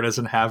 NPR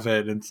doesn't have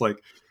it. And it's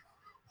like,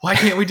 why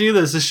can't we do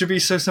this? This should be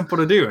so simple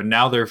to do. And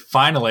now they're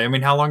finally. I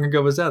mean, how long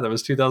ago was that? That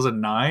was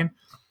 2009.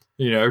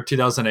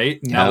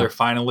 2008. And now Yeah, they're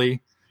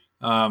finally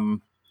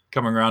coming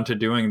around to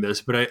doing this.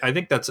 But I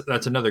think that's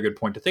another good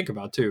point to think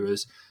about too.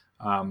 Is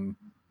um,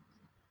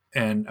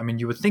 and I mean,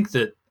 you would think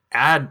that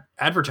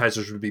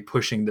advertisers would be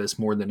pushing this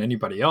more than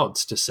anybody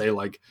else to say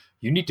like,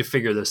 you need to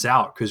figure this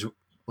out because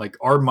like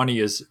our money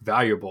is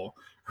valuable,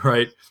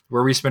 right?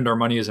 Where we spend our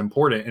money is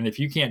important. And if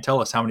you can't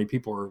tell us how many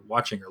people are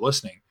watching or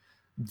listening,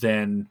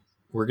 then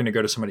we're going to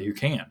go to somebody who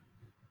can.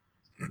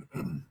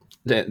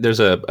 there's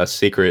a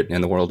secret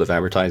in the world of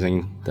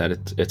advertising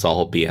that it's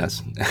all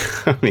BS.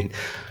 I mean,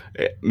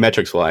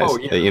 metrics Oh wise,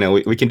 yeah,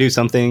 we can do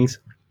some things,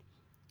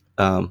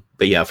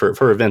 but yeah,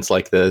 for events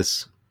like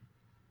this,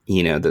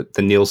 the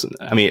Nielsen.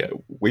 I mean,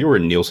 we were a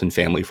Nielsen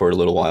family for a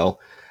little while,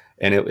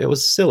 and it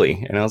was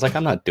silly. And I was like,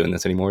 I'm not doing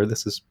this anymore.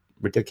 This is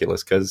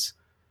ridiculous because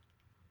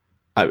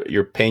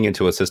you're paying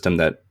into a system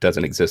that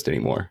doesn't exist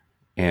anymore.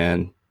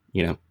 And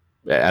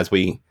as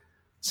we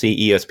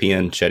see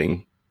ESPN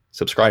shedding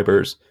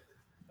subscribers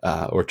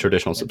or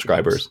traditional thank goodness.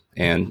 subscribers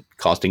and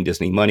costing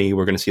Disney money,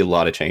 we're going to see a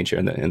lot of change here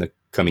in the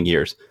coming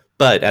years.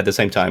 But at the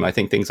same time, I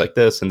think things like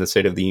this and the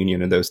State of the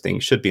Union and those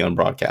things should be on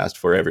broadcast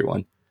for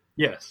everyone.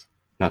 Yes.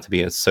 not to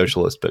be a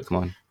socialist, but come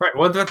on. Right.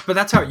 Well, but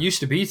that's how it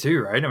used to be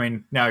too, right? I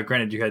mean, now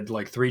granted, you had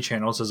like 3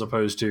 channels as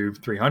opposed to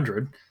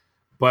 300,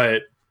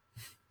 but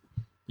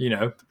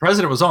the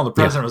president was on,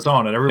 Yeah,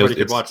 and everybody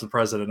could it's watch the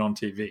president on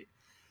TV.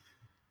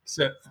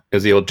 So it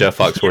was the old Jeff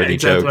yeah, Foxworthy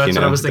exactly. joke, That's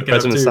what I was the thinking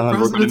of president's too. on,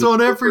 we're going to President's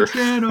on every over.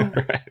 channel.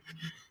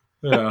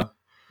 Right.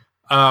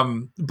 Yeah.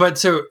 But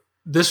so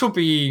this will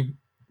be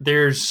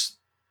there's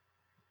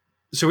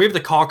so we have the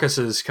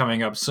caucuses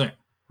coming up soon,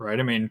 right?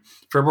 I mean,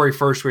 February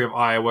 1st we have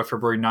Iowa,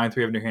 February 9th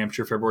we have New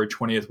Hampshire, February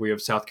 20th we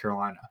have South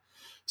Carolina.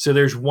 So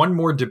there's one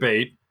more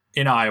debate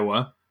in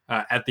Iowa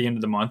at the end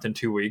of the month in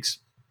 2 weeks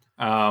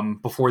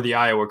before the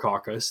Iowa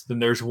caucus. Then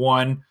there's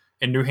one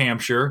in New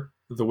Hampshire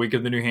the week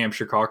of the New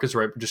Hampshire caucus,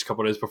 right? Just a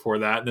couple of days before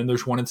that. Then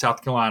there's one in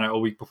South Carolina a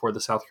week before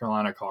the South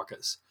Carolina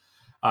caucus.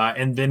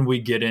 And then we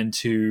get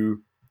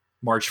into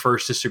March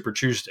 1st to Super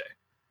Tuesday.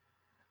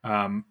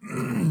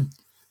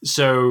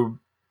 So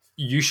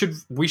we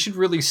should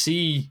really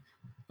see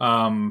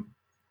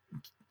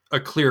a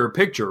clearer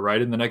picture,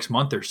 right, in the next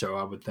month or so,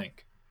 I would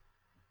think.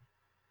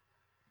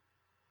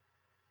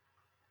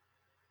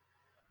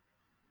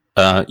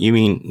 You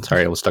mean?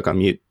 Sorry, I was stuck on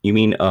mute. You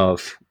mean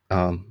of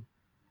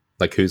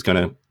like who's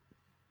gonna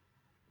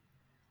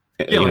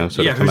Yeah,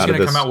 sort of come who's out of going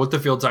to this? come out? What the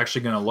field's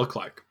actually going to look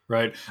like,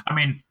 right? I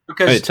mean,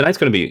 because tonight's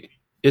going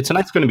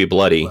to be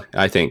bloody. right.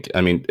 I think.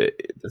 I mean,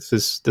 this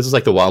is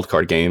like the wild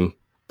card game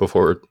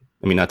before.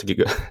 I mean, not to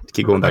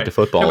keep going back to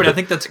football, No, but I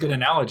think that's a good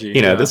analogy.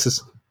 This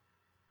is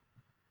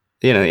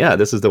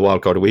this is the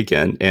wild card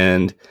weekend,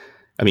 and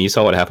I mean, you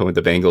saw what happened with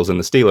the Bengals and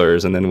the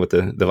Steelers, and then with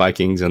the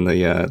Vikings and the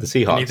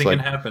Seahawks. Anything can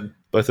happen.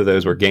 Both of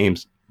those were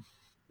games.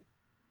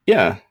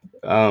 Yeah,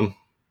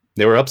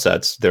 there were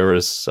upsets. There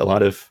was a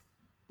lot of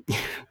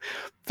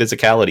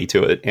physicality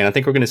to it, and I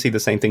think we're going to see the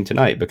same thing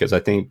tonight because I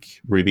think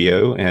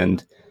Rubio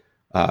and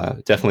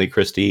definitely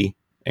Christie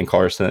and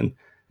Carson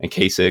and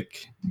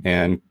Kasich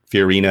and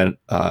Fiorina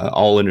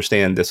all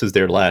understand this is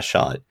their last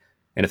shot,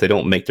 and if they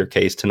don't make their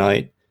case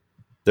tonight,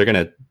 they're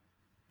going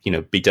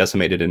to be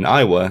decimated in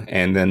Iowa,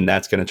 and then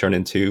that's going to turn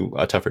into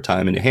a tougher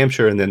time in New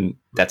Hampshire, and then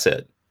that's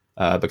it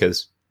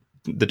because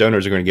the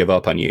donors are going to give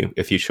up on you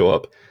if you show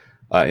up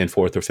in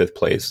fourth or fifth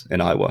place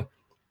in Iowa.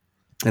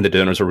 And the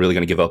donors are really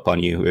going to give up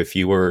on you if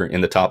you were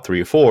in the top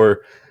 3 or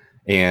 4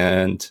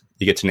 and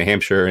you get to New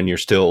Hampshire and you're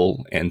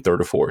still in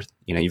third or fourth.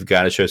 You've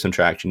got to show some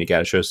traction. You got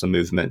to show some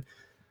movement.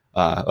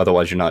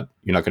 Otherwise, you're not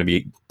going to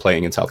be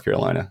playing in South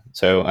Carolina.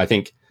 So I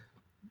think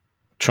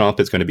Trump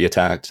is going to be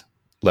attacked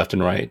left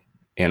and right.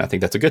 And I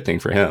think that's a good thing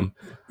for him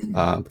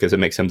because it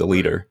makes him the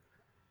leader.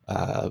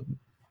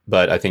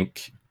 But I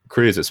think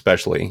Cruz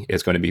especially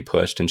is going to be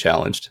pushed and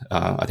challenged.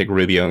 I think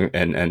Rubio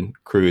and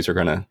Cruz are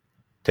going to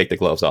take the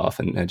gloves off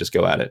and just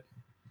go at it.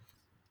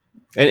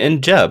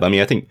 And Jeb, I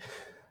mean, I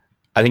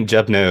think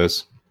Jeb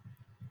knows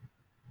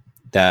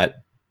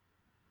that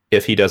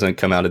if he doesn't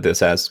come out of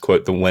this as,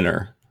 quote, the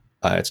winner,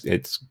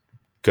 it's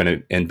going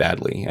to end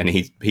badly. And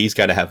he's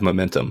got to have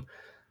momentum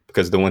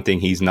because the one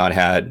thing he's not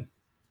had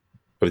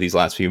over these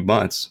last few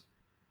months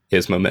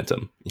is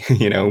momentum.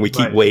 We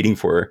keep waiting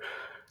for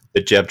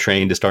the Jeb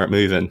train to start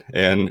moving.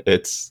 And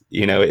it's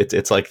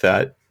like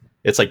that.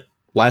 It's like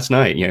last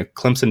night,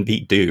 Clemson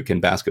beat Duke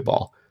in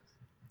basketball,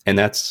 and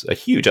that's a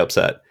huge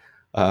upset.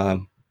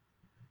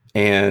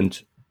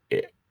 And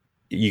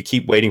you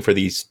keep waiting for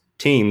these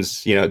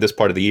teams, this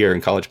part of the year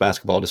in college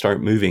basketball to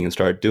start moving and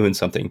start doing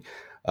something.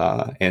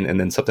 And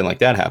then something like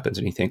that happens,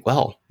 and you think,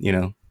 well,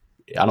 I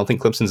don't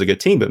think Clemson's a good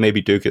team, but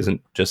maybe Duke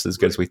isn't just as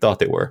good as we thought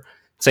they were.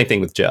 Same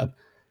thing with Jeb.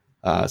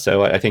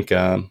 So I think,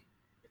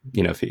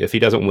 if he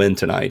doesn't win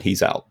tonight,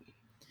 he's out.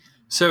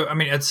 So, I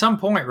mean, at some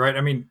point, right?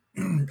 I mean,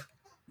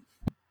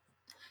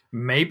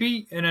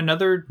 maybe in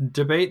another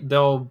debate,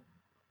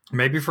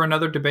 maybe for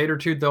another debate or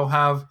two, they'll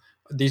have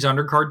these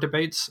undercard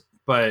debates.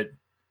 But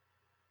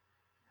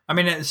I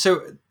mean,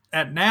 so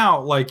at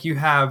now, like you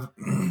have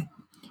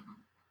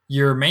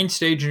your main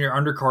stage and your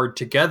undercard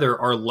together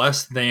are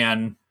less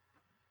than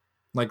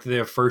like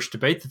the first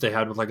debate that they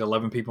had with like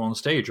 11 people on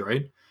stage,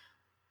 right?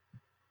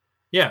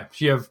 Yeah,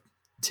 so you have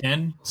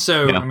 10.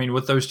 So, yeah. I mean,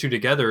 with those two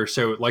together,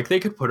 so like they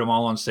could put them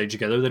all on stage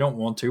together. They don't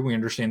want to. We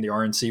understand the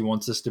RNC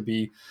wants this to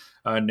be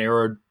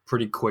narrowed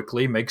pretty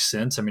quickly. Makes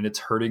sense. I mean, it's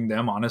hurting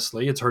them,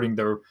 honestly. It's hurting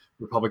the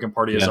Republican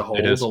Party as a whole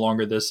the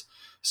longer this.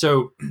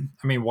 So,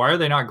 I mean, why are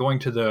they not going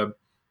to the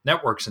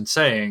networks and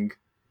saying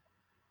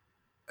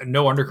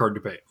no undercard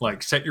debate?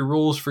 Like, set your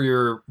rules for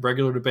your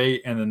regular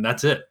debate, and then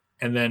that's it.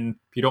 And then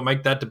if you don't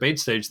make that debate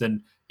stage,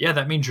 then yeah,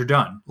 that means you're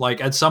done.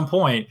 Like at some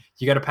point,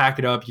 you got to pack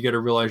it up. You got to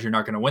realize you're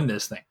not going to win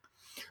this thing.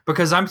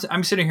 Because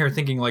I'm sitting here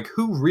thinking, like,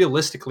 who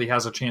realistically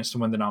has a chance to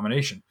win the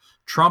nomination?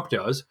 Trump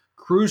does.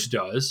 Cruz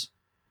does.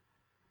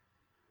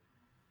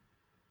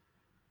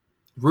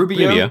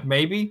 Rubio.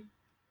 Maybe.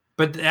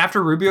 But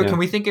after Rubio, can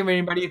we think of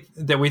anybody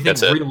that we think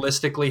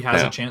realistically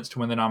has a chance to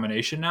win the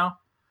nomination now?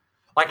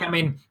 Like, I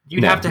mean,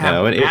 you'd have to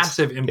have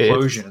massive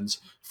implosions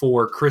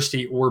for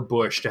Christie or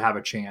Bush to have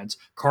a chance.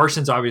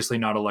 Carson's obviously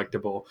not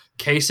electable.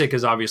 Kasich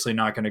is obviously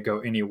not going to go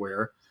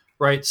anywhere,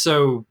 right?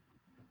 So,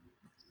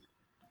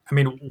 I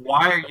mean,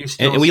 why are you And,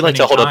 still and we like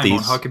to spending hold up time on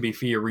these Huckabee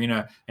Fee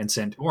Arena and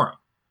Santorum?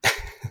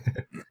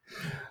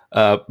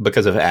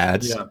 because of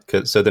ads. Yeah,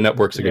 So the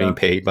networks are getting yeah,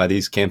 paid by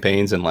these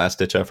campaigns and last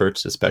ditch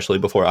efforts, especially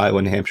before Iowa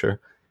and New Hampshire.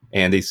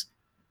 And these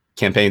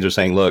campaigns are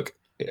saying, look,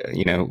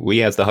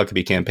 we as the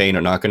Huckabee campaign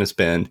are not going to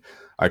spend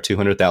our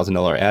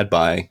 $200,000 ad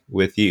buy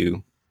with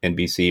you,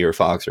 NBC or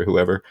Fox or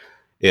whoever,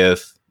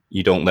 if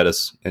you don't let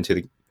us into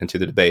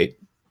the debate.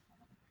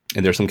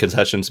 And there's some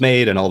concessions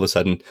made, and all of a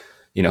sudden,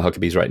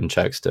 Huckabee's writing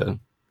checks to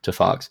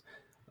Fox.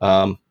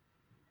 Um,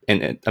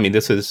 and I mean,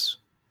 this is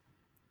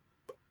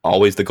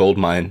always the gold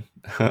mine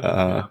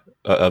yeah,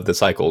 of the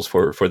cycles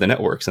for the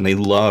networks, and they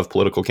love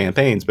political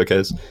campaigns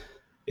because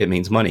it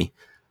means money.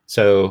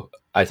 So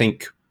I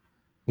think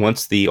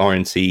once the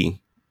RNC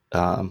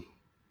um,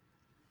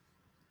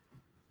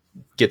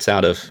 gets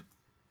out of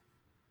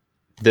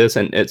this,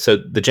 so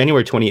the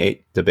January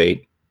 28th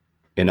debate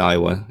in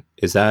Iowa,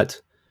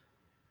 that's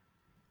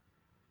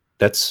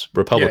yeah,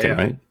 Republican, yeah.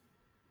 right?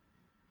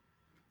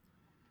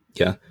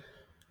 Yeah.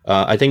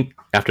 I think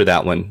after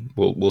that one,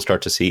 we'll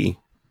start to see,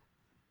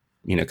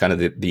 kind of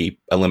the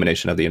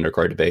elimination of the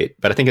undercard debate.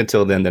 But I think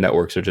until then, the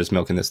networks are just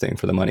milking this thing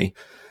for the money.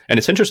 And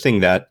it's interesting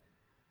that,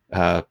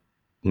 uh,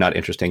 not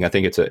interesting. I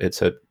think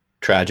it's a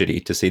tragedy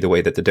to see the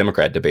way that the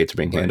Democrat debates are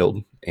being Right.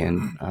 handled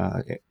in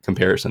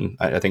comparison.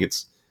 I think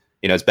it's,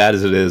 as bad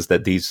as it is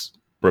that these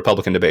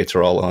Republican debates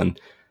are all on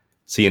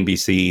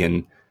CNBC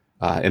and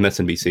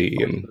MSNBC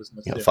Fox and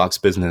Business. Yeah. Fox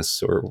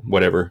Business or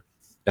whatever.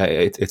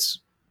 It's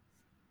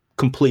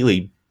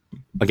completely,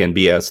 again,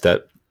 BS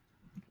that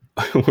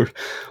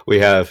we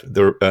have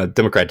the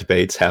Democrat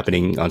debates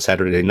happening on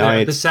Saturday The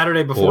night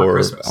Saturday before or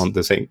Christmas. on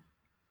the same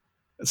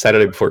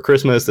Saturday Right. before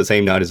Christmas, the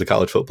same night as the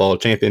college football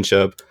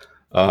championship,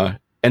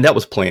 and that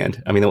was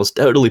planned. I mean, that was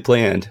totally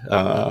planned.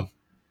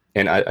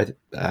 And I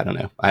don't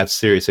know. I have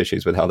serious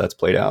issues with how that's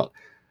played out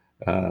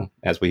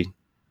as we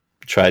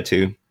try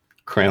to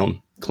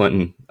crown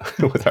Clinton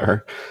with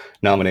our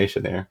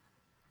nomination there.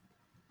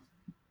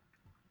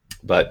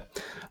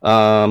 But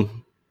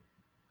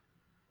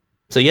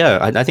so yeah,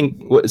 I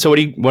think. So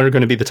what are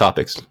going to be the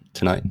topics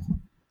tonight?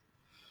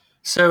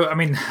 So, I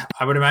mean,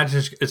 I would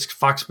imagine it's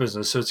Fox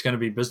Business, so it's going to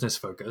be business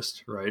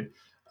focused, right?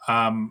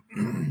 Um,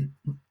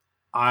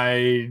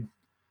 I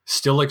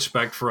still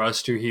expect for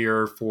us to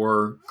hear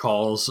for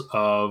calls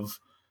of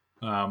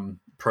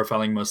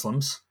profiling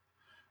Muslims.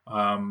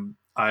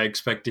 I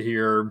expect to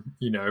hear,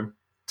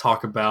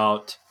 talk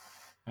about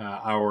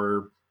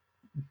our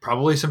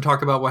probably some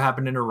talk about what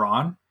happened in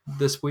Iran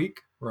this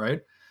week,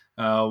 right?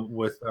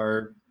 With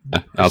our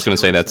I was going to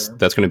say historians that's there.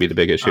 that's going to be the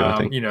big issue. I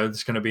think.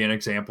 It's going to be an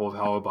example of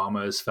how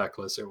Obama is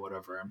feckless or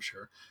whatever, I'm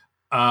sure.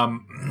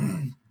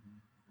 Um,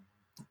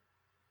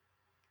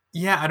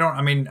 yeah, I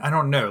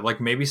don't know.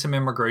 Like maybe some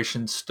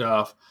immigration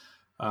stuff.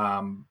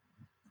 Um,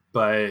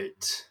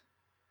 but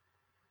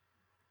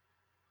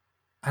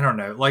I don't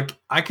know. Like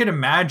I could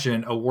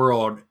imagine a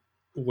world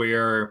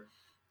where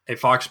a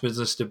Fox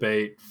Business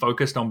debate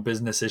focused on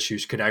business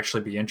issues could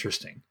actually be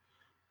interesting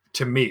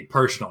to me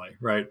personally,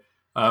 right?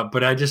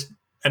 But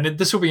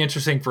this will be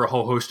interesting for a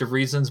whole host of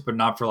reasons, but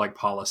not for like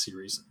policy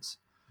reasons.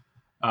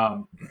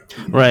 Um,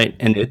 Right,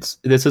 and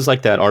this is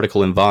like that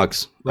article in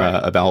Vox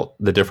right. about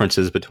the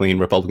differences between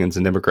Republicans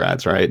and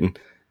Democrats, right? And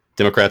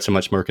Democrats are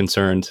much more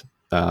concerned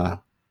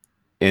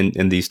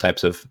in these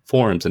types of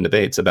forums and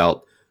debates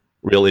about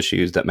real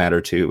issues that matter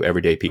to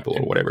everyday people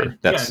or whatever.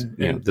 That's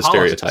And the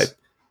stereotype, policies.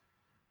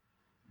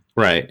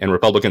 right? And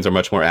Republicans are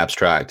much more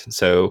abstract.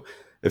 So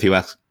if you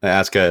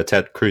ask a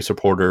Ted Cruz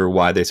supporter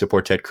why they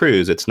support Ted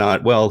Cruz, it's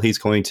not, well, he's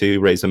going to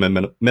raise the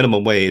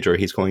minimum wage or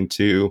he's going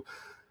to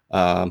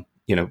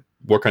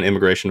work on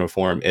immigration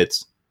reform.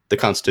 It's the He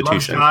loves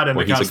Constitution, God and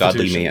or the he's a godly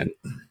Constitution.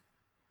 man.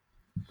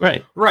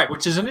 Right. Right,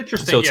 which is an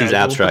interesting. So it's Yeah, these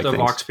we'll put abstract the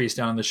things. Vox piece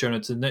down in the show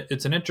notes.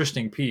 It's an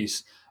interesting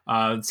piece.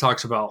 It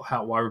talks about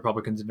why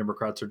Republicans and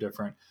Democrats are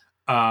different.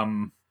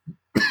 Um,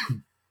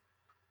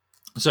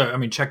 so I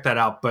mean, check that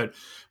out. But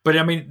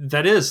I mean,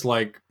 that is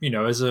like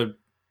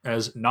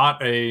as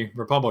not a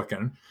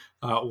Republican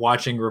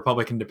watching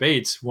Republican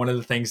debates. One of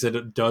the things that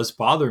it does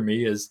bother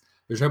me is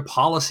there's no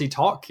policy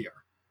talk here.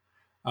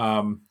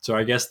 So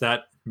I guess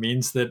that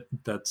means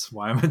that's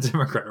why I'm a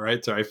Democrat,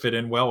 right? So I fit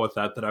in well with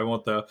that. That I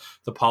want the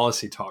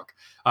policy talk.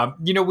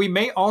 We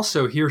may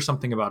also hear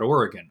something about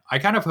Oregon. I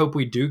kind of hope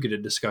we do get a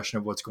discussion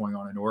of what's going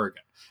on in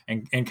Oregon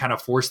and kind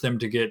of force them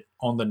to get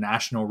on the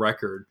national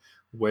record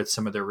with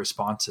some of their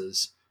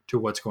responses to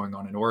what's going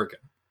on in Oregon.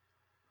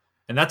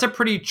 And that's a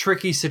pretty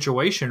tricky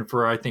situation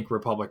for I think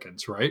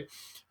Republicans, right?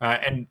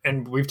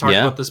 And we've talked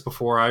Yeah. about this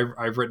before.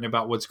 I've written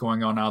about what's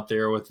going on out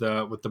there with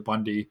the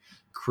Bundy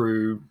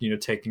crew,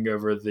 taking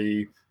over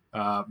the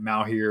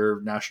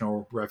Malheur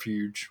National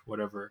Refuge,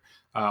 whatever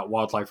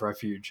wildlife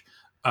refuge,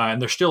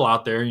 and they're still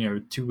out there.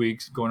 2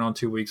 weeks, going on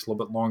 2 weeks, a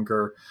little bit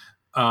longer.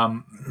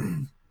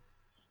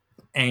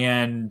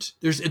 And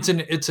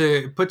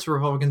it puts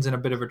Republicans in a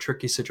bit of a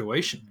tricky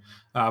situation,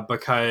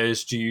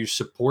 because do you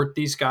support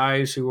these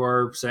guys who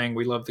are saying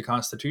we love the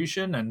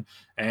Constitution,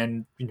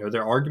 and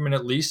their argument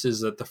at least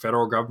is that the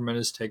federal government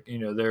is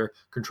taking, they're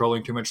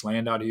controlling too much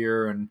land out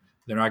here, and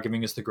they're not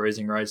giving us the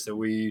grazing rights that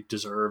we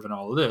deserve and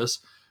all of this,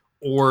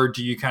 or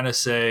do you kind of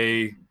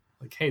say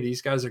like, hey,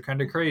 these guys are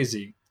kind of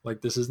crazy,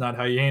 like this is not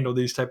how you handle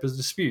these types of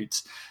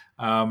disputes.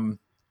 um,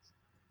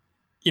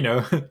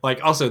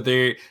 like also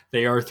they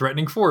are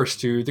threatening force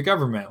to the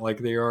government, like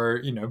they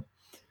are,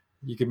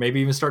 you could maybe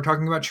even start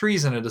talking about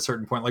treason at a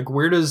certain point, like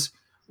where do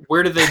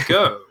they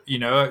go,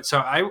 so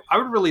I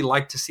would really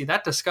like to see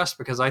that discussed,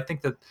 because I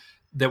think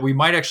that we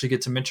might actually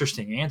get some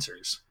interesting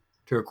answers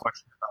to a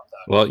question about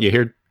that. Well, you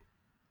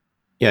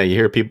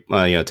hear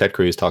people, Ted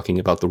Cruz talking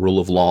about the rule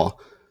of law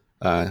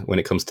when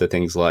it comes to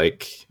things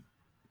like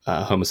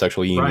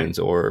homosexual Right. unions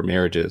or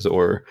marriages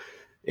or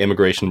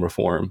immigration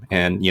reform.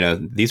 And,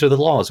 these are the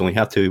laws and we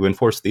have to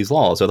enforce these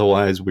laws.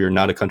 Otherwise, we're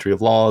not a country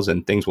of laws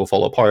and things will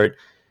fall apart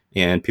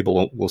and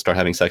people will start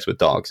having sex with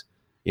dogs.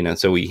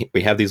 So we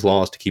have these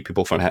laws to keep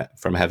people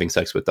from having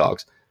sex with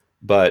dogs.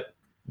 But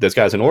those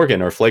guys in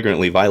Oregon are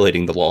flagrantly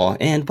violating the law.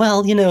 And,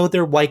 well,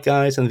 they're white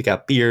guys and they've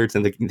got beards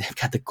and they've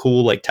got the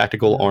cool, like,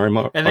 tactical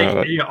armor, And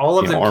all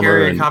of them armor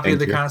carry a and, copy of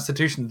the gear.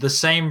 Constitution, the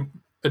same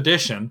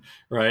edition,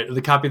 right?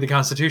 The copy of the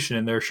Constitution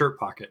in their shirt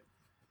pocket,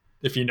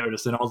 if you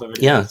notice in all the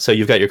Yeah. videos. So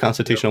you've got your Yep.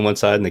 Constitution on one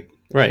side and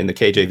the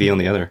KJV on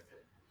the other.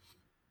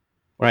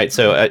 Right.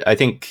 So I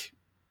think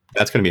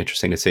that's going to be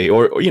interesting to see.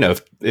 Or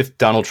if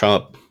Donald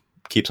Trump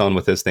keeps on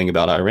with this thing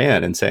about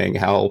Iran and saying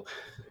how,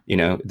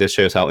 this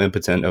shows how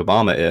impotent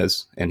Obama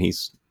is, and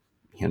he's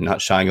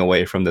not shying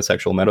away from the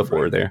sexual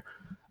metaphor Right. there,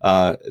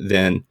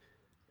 then,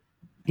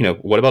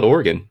 what about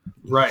Oregon?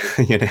 Right.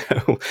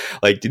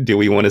 Like, do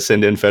we want to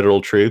send in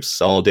federal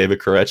troops all David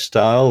Koresh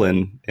style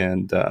and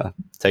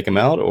take them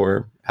out?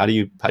 Or how do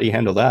you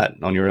handle that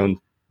on your own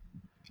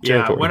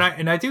Yeah, territory?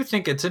 I do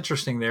think it's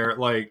interesting there.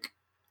 Like,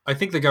 I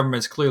think the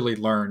government's clearly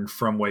learned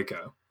from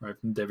Waco, right,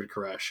 from David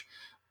Koresh,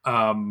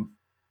 um,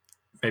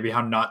 maybe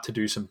how not to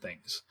do some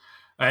things,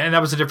 and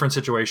that was a different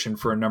situation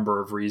for a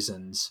number of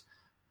reasons.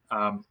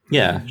 Um,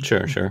 Yeah,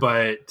 sure.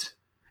 but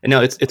And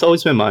no, it's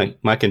always been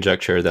my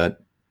conjecture that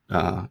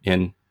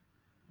in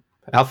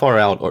how far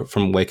out or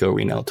from Waco are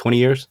we now? 20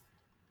 years?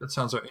 that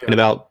sounds like, In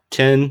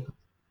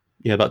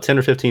yeah, about 10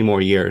 or 15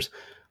 more years,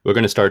 we're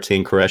going to start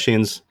seeing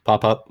Koreshians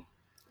pop up,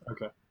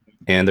 okay,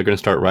 and they're going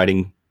to start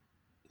writing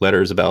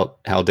letters about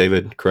how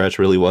David Koresh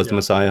really was the yeah,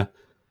 Messiah.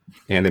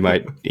 And they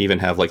might even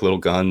have like little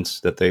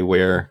guns that they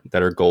wear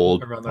that are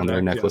gold around their on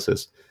their neck, yeah,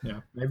 necklaces. yeah,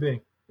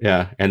 maybe.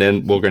 Yeah. And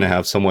then we're going to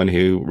have someone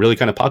who really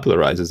kind of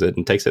popularizes it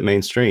and takes it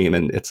mainstream.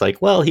 And it's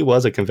like, well, he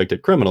was a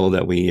convicted criminal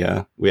that we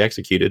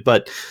executed,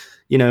 but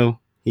you know,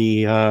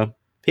 he had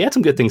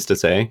some good things to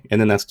say. And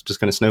then that's just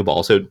going to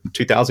snowball. So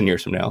 2,000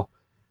 years from now,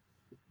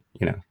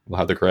 we'll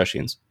have the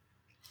Koreshians.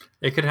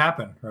 It could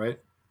happen, right?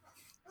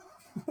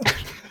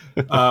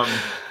 Um,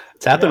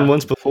 It's happened yeah,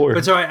 once before.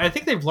 but so I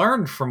think they've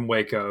learned from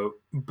Waco,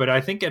 but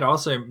I think it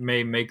also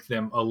may make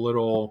them a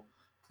little,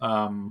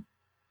 um,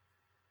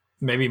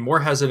 maybe more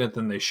hesitant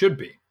than they should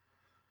be,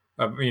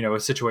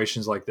 with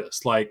situations like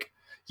this. Like,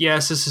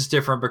 yes, this is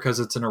different because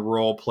it's in a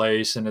rural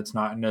place and it's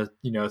not in a,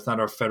 it's not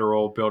a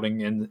federal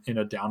building in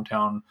a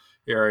downtown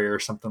area or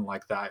something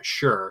like that.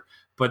 Sure,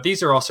 but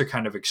these are also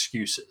kind of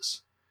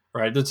excuses,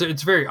 right?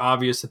 It's very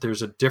obvious that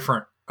there's a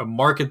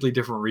markedly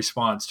different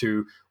response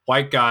to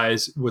white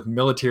guys with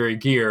military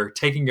gear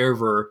taking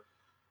over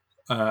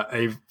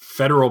a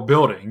federal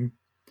building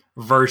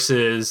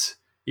versus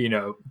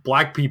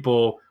black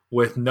people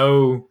with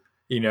no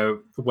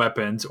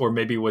weapons, or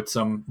maybe with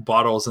some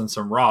bottles and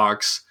some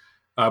rocks,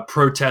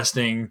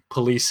 protesting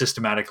police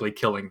systematically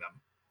killing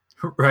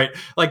them. Right,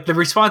 like the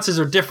responses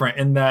are different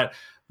in that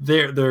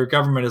their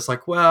government is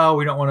like, well,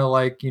 we don't want to,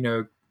 like,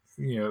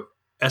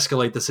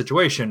 escalate the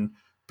situation,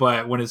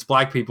 but when it's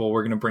black people,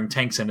 we're going to bring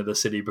tanks into the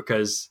city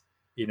because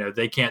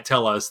they can't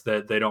tell us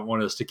that they don't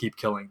want us to keep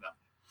killing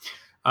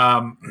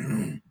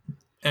them.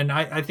 And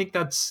I think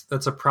that's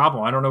a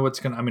problem. I don't know what's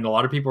gonna. I mean, a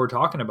lot of people are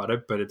talking about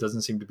it, but it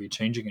doesn't seem to be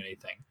changing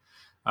anything.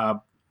 Uh,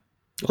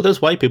 Well,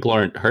 those white people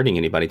aren't hurting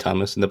anybody,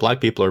 Thomas, and the black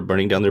people are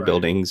burning down their right.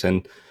 buildings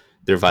and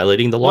they're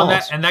violating the Well,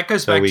 laws. and that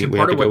goes So back we, to we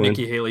part have to of what go in.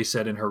 Nikki Haley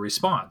said in her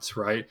response.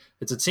 Right?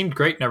 It seemed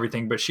great and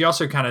everything, but she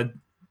also kind of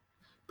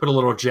put a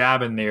little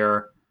jab in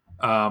there,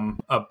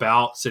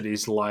 about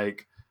cities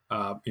like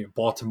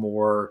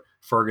Baltimore,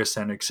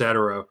 Ferguson,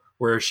 etc.,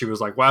 where she was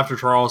like, "Well, after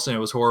Charleston, it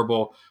was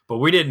horrible, but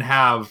we didn't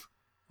have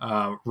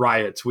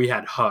riots; we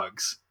had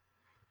hugs."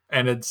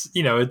 And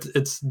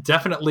it's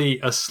definitely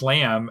a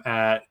slam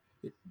at,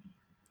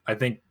 I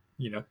think,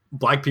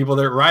 black people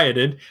that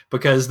rioted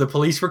because the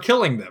police were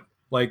killing them.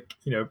 Like,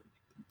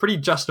 pretty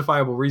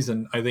justifiable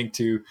reason, I think,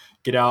 to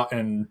get out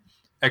and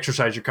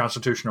exercise your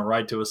constitutional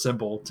right to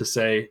assemble, to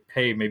say,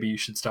 hey, maybe you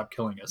should stop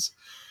killing us.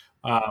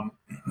 Um,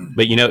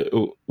 But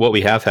what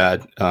we have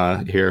had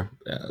here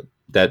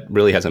that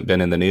really hasn't been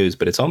in the news,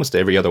 but it's almost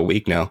every other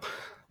week now.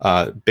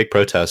 big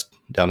protest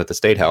down at the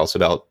State House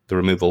about the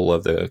removal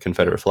of the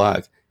Confederate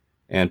flag,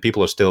 and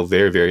people are still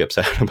very, very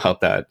upset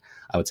about that.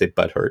 I would say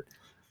butthurt,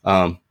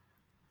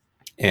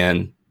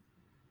 and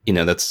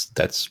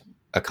that's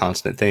a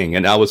constant thing.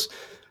 And I was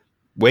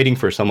waiting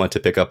for someone to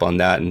pick up on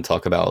that and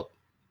talk about,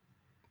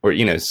 or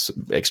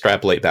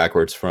extrapolate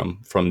backwards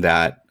from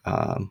that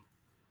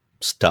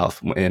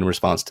stuff in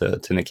response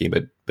to Nikki,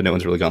 but no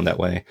one's really gone that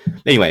way.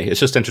 Anyway, it's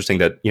just interesting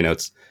that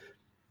it's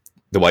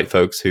the white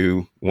folks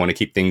who want to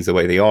keep things the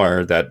way they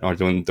are that are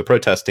doing the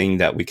protesting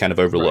that we kind of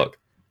overlook.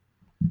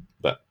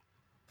 Right.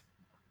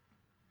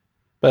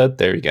 But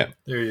there you go.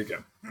 There you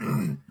go.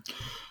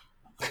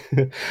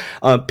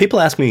 People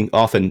ask me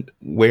often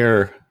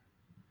where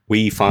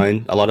we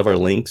find a lot of our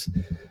links.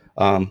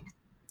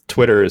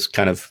 Twitter is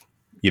kind of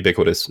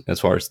ubiquitous as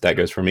far as that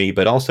goes for me,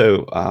 but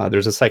also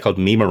there's a site called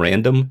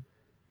Memorandum,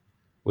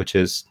 which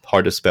is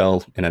hard to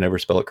spell, and I never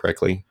spell it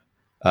correctly.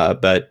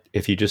 But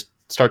if you just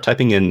start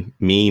typing in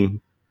meme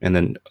and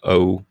then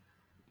O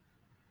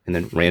and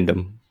then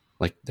random,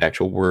 like the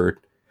actual word,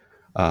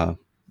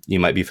 you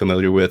might be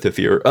familiar with if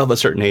you're of a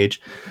certain age.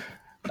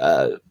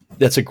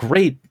 That's a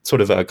great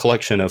sort of a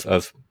collection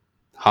of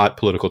hot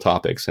political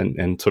topics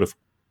and sort of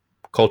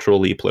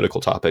culturally political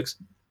topics.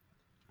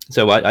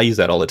 So I use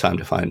that all the time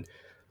to find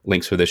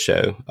links for this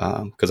show,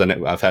 because I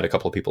know I've had a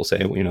couple of people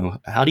say,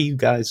 how do you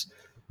guys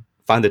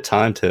find the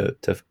time to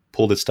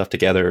pull this stuff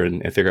together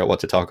and figure out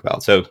what to talk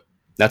about? So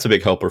that's a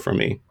big helper for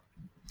me.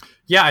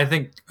 Yeah, I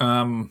think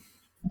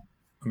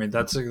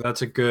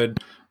that's a good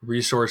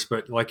resource.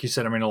 But like you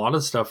said, a lot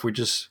of stuff we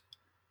just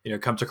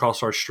comes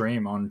across our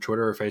stream on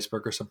Twitter or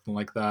Facebook or something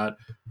like that,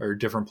 or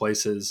different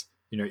places,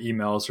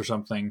 emails or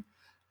something.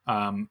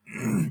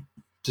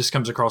 Just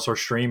comes across our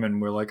stream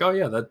and we're like, oh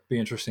yeah, that'd be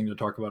interesting to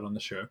talk about on the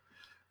show.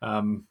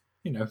 I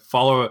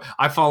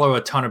follow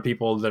a ton of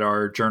people that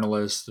are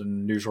journalists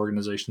and news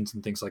organizations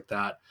and things like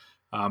that.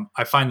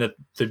 I find that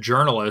the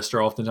journalists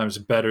are oftentimes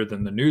better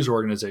than the news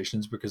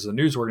organizations, because the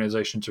news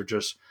organizations are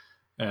just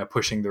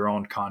pushing their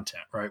own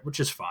content, right?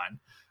 Which is fine.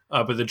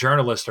 But the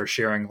journalists are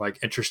sharing like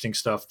interesting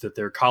stuff that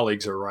their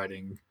colleagues are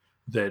writing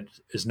that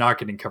is not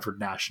getting covered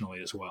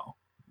nationally as well.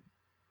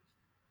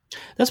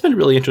 That's been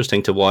really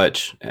interesting to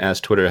watch as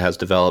Twitter has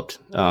developed,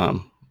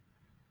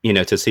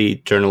 to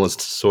see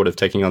journalists sort of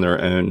taking on their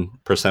own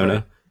persona.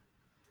 Right.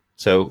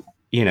 So,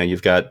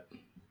 you've got,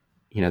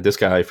 this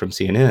guy from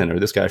CNN or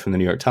this guy from the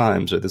New York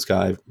Times or this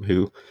guy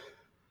who,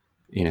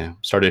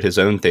 started his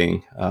own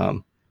thing.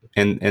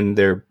 And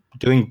they're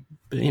doing,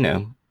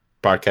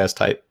 broadcast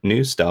type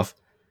news stuff.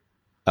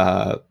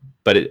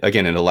 But it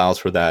allows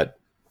for that,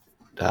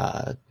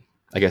 I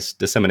guess,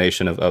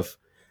 dissemination of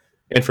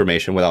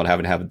information without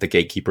having to have the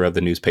gatekeeper of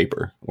the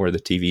newspaper or the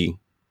TV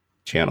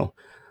channel.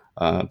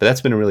 But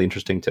that's been really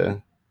interesting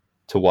to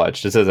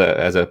watch, just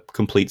as a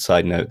complete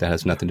side note that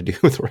has nothing to do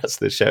with the rest of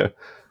the show.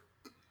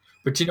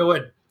 But you know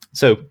what?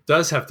 So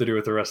does have to do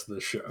with the rest of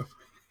the show.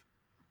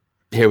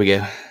 Here we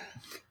go.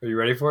 Are you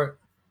ready for it?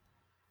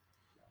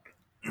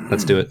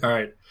 Let's do it. All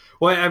right.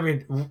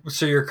 Well,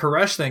 so your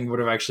Koresh thing would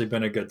have actually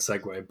been a good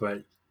segue,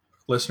 but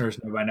listeners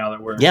know by now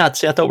that we're I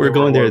thought we were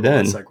going there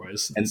then.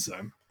 Segues, and so.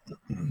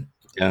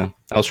 Yeah,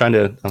 I was trying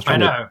to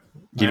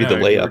give you the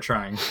layup. You were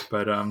trying,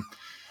 but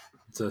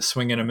it's a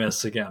swing and a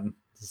miss again.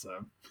 So.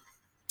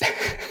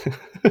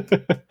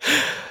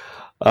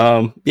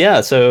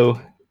 So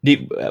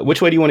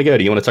which way do you want to go?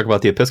 Do you want to talk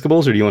about the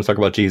Episcopals or do you want to talk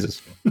about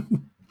Jesus?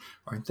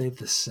 Aren't they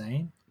the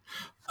same?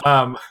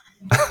 We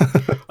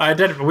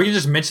can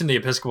just mention the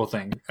Episcopal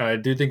thing. I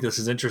do think this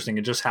is interesting.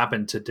 It just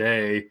happened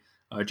today,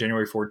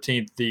 January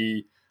 14th.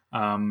 The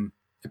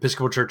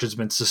Episcopal Church has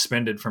been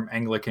suspended from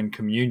Anglican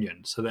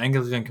Communion. So the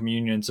Anglican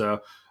Communion's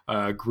a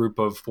group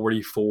of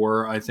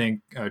 44, I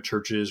think,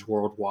 churches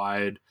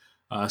worldwide,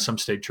 some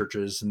state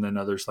churches, and then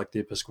others like the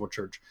Episcopal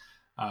Church.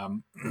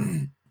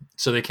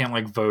 So they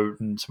can't vote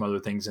and some other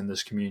things in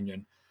this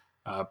communion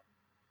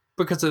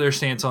because of their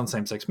stance on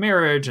same-sex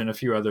marriage and a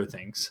few other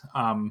things.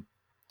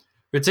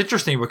 It's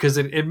interesting because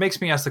it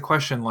makes me ask the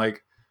question, why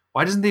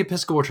doesn't the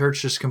Episcopal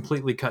Church just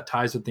completely cut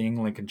ties with the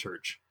Anglican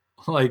Church?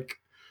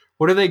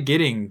 What are they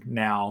getting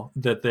now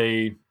that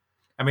they...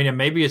 and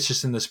maybe it's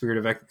just in the spirit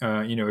of,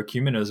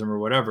 ecumenism or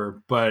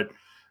whatever, but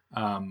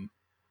I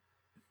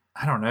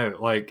don't know.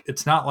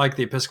 It's not like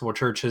the Episcopal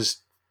Church has,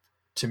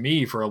 to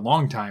me, for a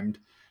long time,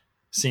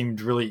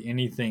 seemed really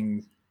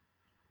anything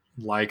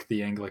like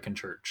the Anglican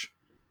Church.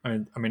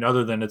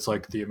 Other than it's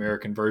like the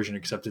American version,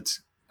 except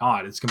it's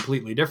not. It's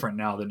completely different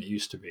now than it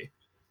used to be.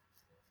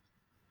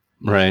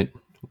 Right.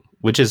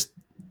 Which is,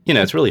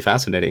 it's really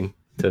fascinating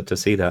to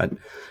see that,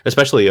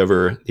 especially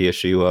over the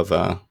issue of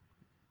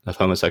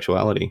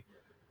homosexuality.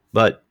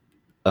 But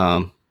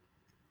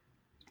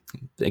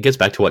it gets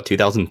back to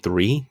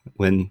 2003,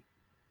 when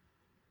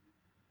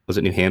was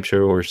it New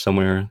Hampshire or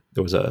somewhere?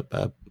 There was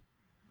a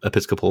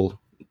Episcopal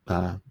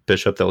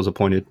bishop that was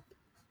appointed.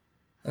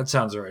 That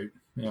sounds right.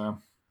 Yeah.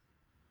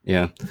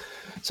 Yeah.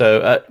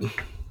 So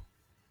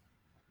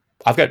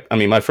I've got,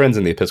 my friends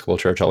in the Episcopal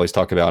Church always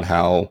talk about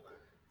how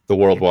the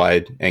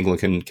worldwide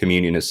Anglican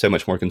Communion is so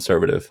much more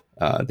conservative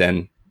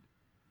than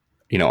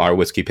our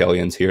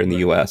Episcopalians here in the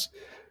U.S.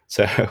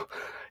 So,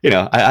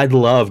 I'd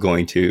love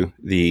going to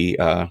the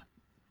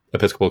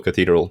Episcopal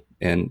Cathedral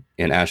in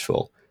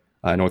Asheville,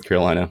 North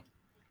Carolina.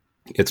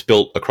 It's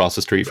built across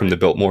the street from Right. the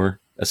Biltmore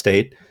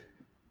estate,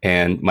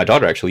 and my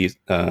daughter actually,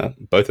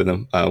 both of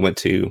them, went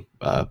to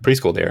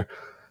preschool there,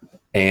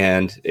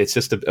 and it's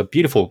just a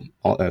beautiful.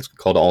 It's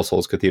called All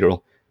Souls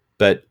Cathedral,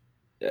 but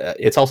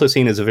it's also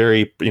seen as a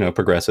very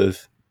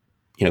progressive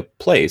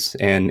place,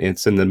 and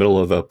it's in the middle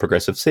of a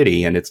progressive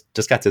city, and it's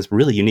just got this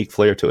really unique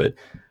flair to it.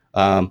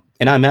 And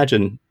I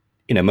imagine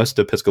most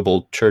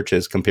Episcopal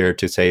churches compared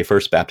to say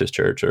First Baptist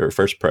Church or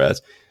First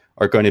Pres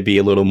are going to be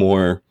a little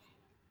more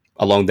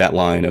along that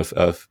line of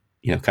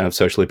kind of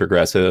socially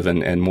progressive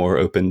and more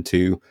open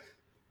to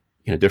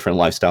different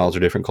lifestyles or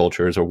different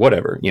cultures or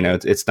whatever.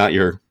 It's not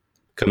your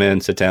come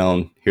in, sit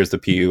down, here's the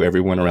pew,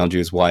 everyone around you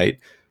is white,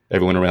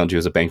 everyone around you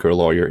is a banker, a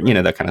lawyer,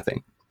 that kind of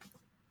thing.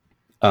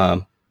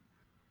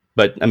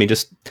 But I mean,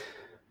 just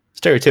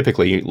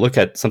stereotypically, you look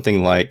at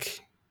something like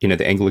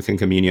the Anglican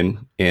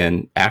Communion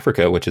in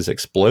Africa, which is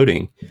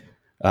exploding,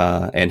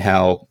 and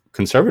how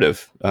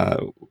conservative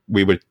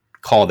we would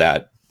call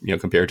that,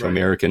 compared to Right.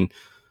 American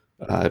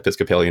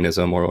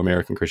Episcopalianism or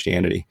American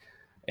Christianity.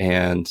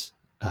 And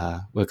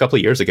a couple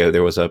of years ago,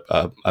 there was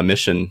a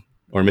mission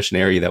or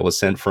missionary that was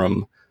sent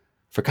from,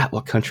 forgot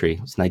what country,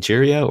 it was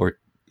Nigeria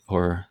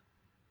or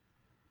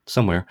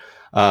somewhere,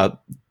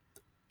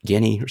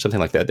 Guinea or something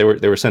like that. They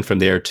were sent from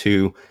there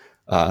to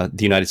the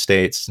United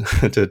States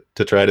to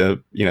try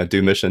to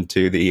do mission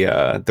to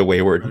the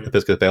wayward Right.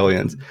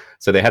 Episcopalians.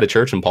 So they had a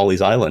church in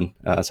Pawleys Island,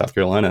 South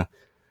Carolina,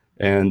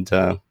 and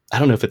I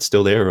don't know if it's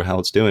still there or how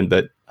it's doing,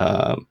 but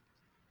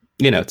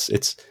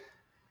it's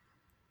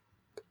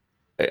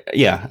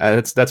yeah,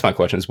 that's my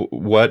question: is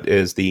what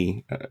is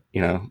the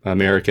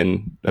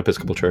American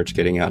Episcopal Church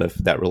getting out of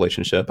that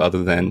relationship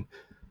other than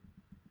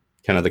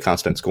kind of the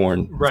constant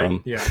scorn Right.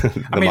 from Yeah.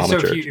 the I mean, mama so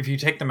church? if you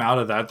take them out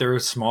of that, they're a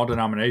small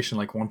denomination,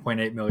 like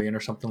 1.8 million or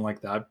something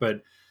like that.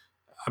 But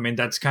I mean,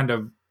 that's kind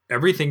of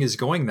everything is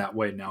going that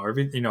way now.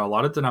 A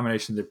lot of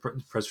denominations, the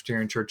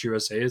Presbyterian Church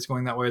USA is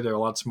going that way. They're a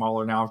lot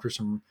smaller now after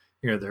some,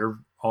 they're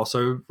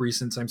also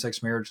recent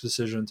same-sex marriage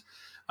decisions.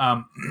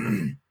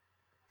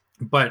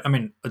 But I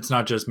mean, it's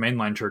not just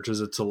mainline churches.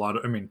 It's a lot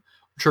of,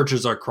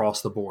 churches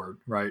across the board,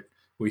 right?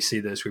 We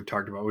see this. We've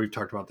talked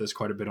about this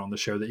quite a bit on the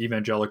show. The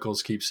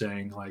evangelicals keep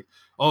saying like,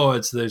 oh,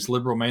 it's those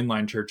liberal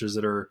mainline churches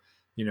that are,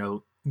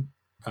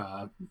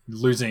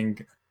 losing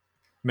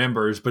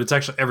members, but it's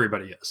actually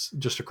everybody is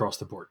just across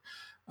the board.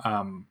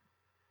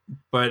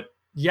 But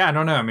yeah, I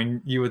don't know. I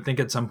mean, you would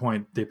think at some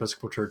point the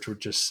Episcopal Church would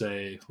just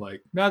say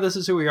like, no, this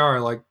is who we are.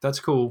 Like,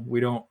 that's cool. If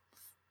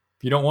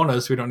you don't want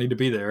us, we don't need to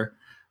be there.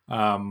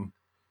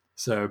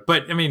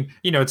 But I mean,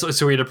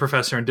 so we had a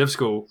professor in div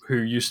school who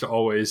used to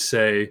always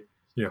say,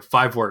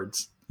 5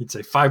 words. He'd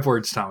say 5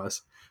 words,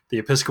 Thomas. The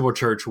Episcopal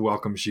Church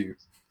welcomes you.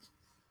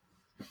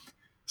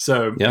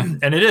 So, Yeah,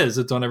 and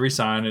it's on every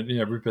sign at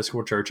every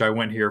Episcopal church. I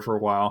went here for a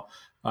while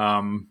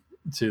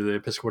to the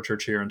Episcopal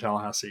Church here in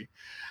Tallahassee.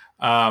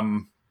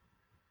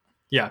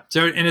 Yeah.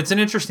 So, and it's an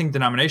interesting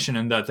denomination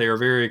in that they are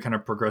very kind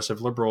of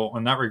progressive liberal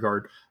in that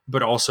regard,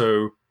 but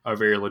also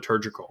very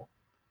liturgical.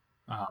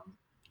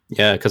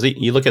 yeah, because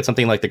you look at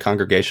something like the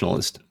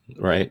Congregationalist,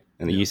 right,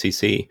 and the Yeah.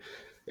 UCC,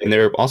 and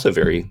they're also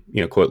very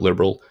quote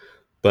liberal,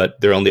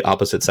 but they're on the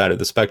opposite side of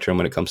the spectrum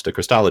when it comes to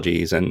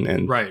Christologies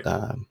and Right.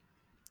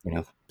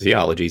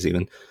 theologies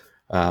even.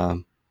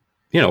 Or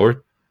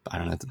I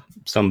don't know,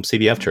 some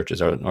CBF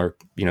churches are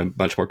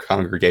much more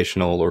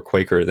congregational or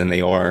Quaker than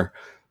they are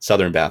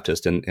Southern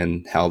Baptist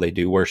and how they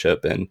do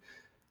worship. And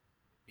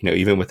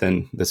even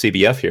within the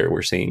CBF here,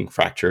 we're seeing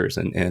fractures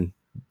and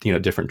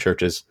different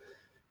churches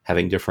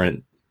having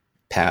different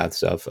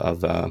paths of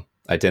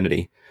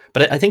identity.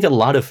 But I think a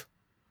lot of,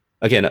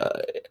 again,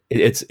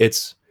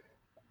 it's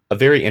a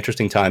very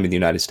interesting time in the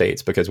United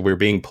States because we're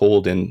being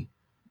pulled in,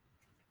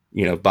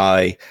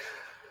 by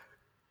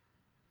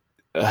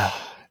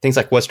things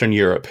like Western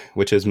Europe,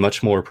 which is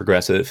much more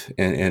progressive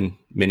in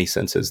many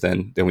senses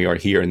than we are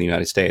here in the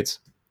United States.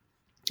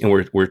 And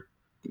we're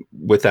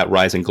with that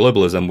rise in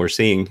globalism, we're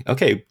seeing,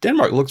 okay,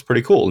 Denmark looks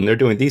pretty cool, and they're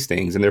doing these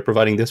things, and they're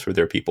providing this for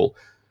their people.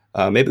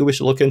 Maybe we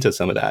should look into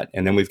some of that.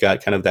 And then we've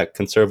got kind of that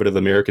conservative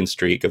American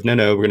streak of, no,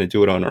 we're going to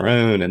do it on our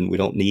own, and we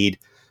don't need,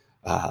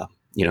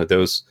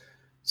 those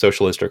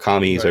socialist or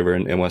commies Right. over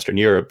in Western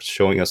Europe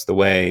showing us the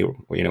way,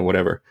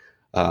 whatever.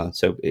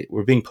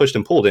 We're being pushed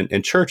and pulled,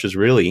 and church is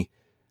really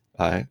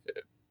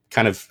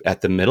kind of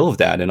at the middle of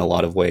that in a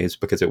lot of ways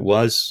because it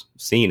was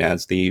seen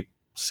as the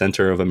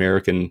center of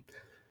American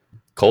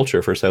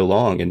culture for so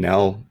long, and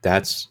now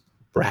that's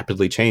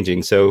rapidly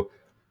changing. So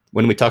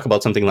when we talk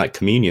about something like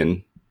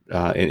communion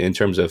in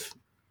terms of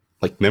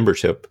like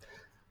membership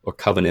or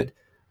covenant,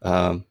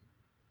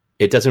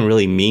 it doesn't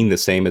really mean the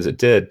same as it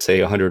did,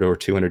 say, 100 or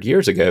 200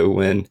 years ago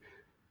when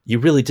you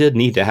really did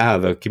need to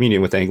have a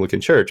communion with the Anglican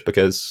Church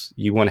because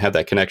you want to have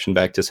that connection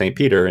back to St.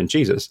 Peter and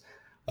Jesus.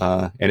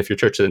 And if your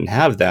church didn't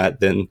have that,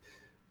 then,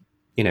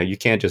 you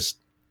can't just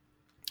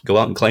go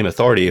out and claim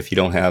authority if you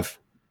don't have,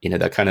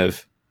 that kind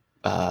of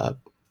uh,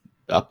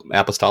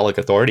 apostolic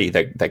authority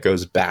that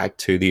goes back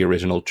to the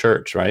original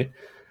church, right?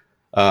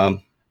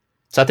 Um,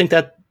 so I think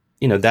that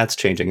that's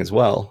changing as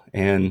well,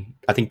 and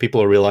I think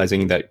people are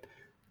realizing that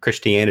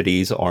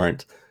Christianities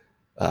aren't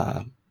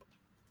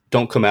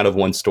don't come out of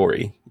one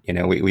story.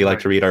 We like Right.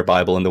 to read our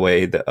Bible in the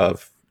way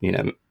of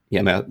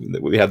yeah,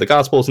 we have the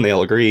Gospels and they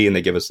all agree and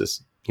they give us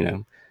this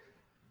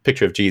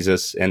picture of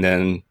Jesus, and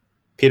then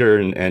Peter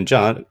and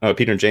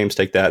James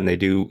take that and they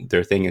do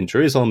their thing in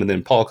Jerusalem, and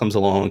then Paul comes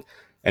along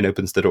and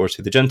opens the doors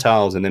to the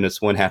Gentiles, and then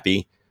it's one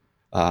happy,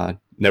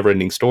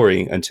 never-ending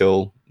story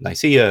until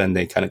Nicaea, and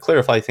they kind of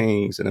clarify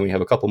things, and then we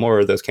have a couple more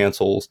of those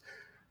cancels,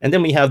 and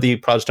then we have the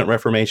Protestant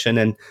Reformation,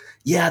 and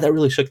yeah, that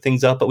really shook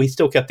things up, but we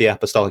still kept the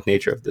apostolic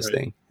nature of this Right.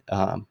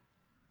 thing.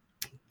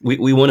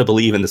 We want to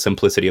believe in the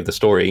simplicity of the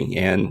story,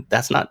 and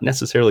that's not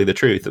necessarily the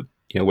truth.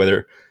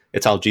 Whether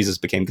it's how Jesus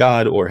became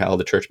God or how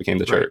the church became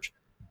the Right. church,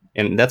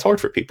 and that's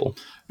hard for people.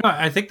 No,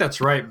 I think that's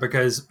right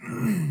because,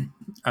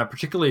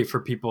 particularly for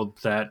people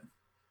that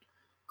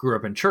grew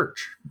up in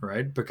church,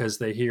 right? Because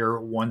they hear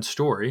one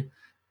story,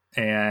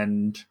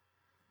 and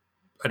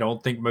I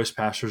don't think most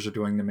pastors are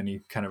doing them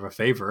any kind of a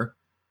favor.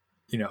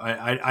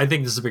 I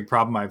think this is a big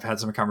problem. I've had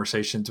some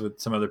conversations with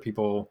some other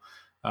people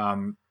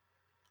um,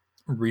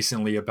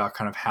 recently about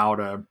kind of how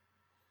to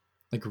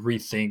like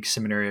rethink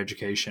seminary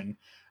education.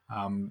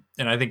 And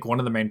I think one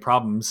of the main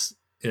problems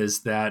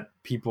is that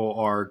people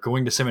are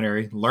going to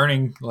seminary,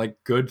 learning like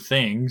good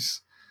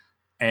things,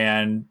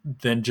 and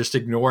then just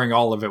ignoring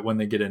all of it when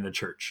they get into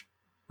church,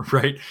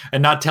 right?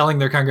 And not telling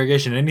their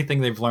congregation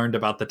anything they've learned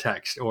about the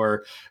text,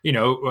 or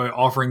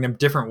offering them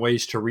different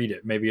ways to read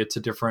it. Maybe it's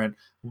a different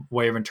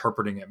way of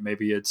interpreting it.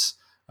 Maybe it's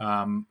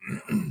um,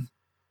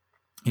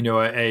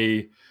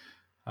 a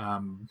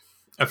um,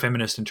 a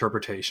feminist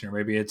interpretation, or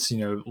maybe it's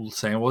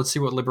saying, well, let's see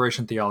what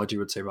liberation theology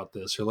would say about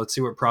this, or let's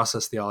see what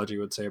process theology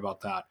would say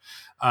about that.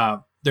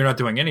 They're not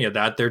doing any of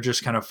that. They're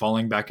just kind of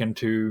falling back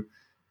into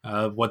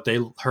what they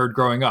heard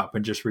growing up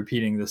and just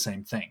repeating the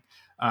same thing.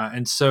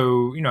 And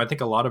so, I think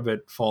a lot of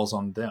it falls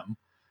on them.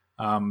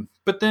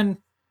 But then,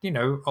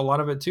 a lot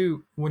of it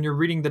too, when you're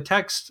reading the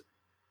text,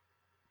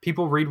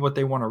 people read what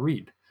they want to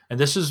read. And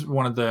this is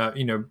one of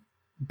the,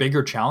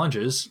 bigger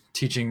challenges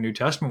teaching New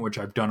Testament, which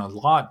I've done a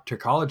lot to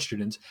college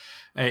students,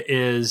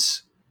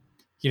 is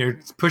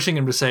pushing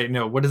them to say,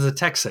 no, what does the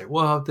text say?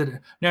 Well,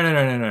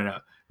 no.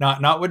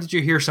 Not what did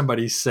you hear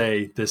somebody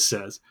say this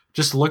says.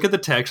 Just look at the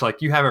text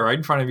like you have it right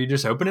in front of you.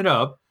 Just open it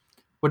up.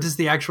 What does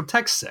the actual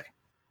text say?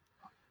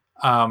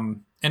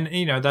 And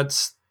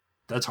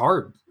that's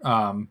hard.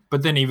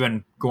 But then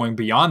even going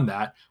beyond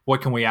that,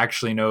 what can we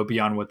actually know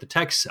beyond what the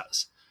text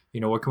says?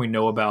 What can we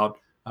know about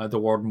the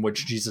world in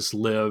which Jesus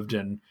lived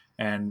and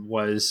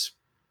was,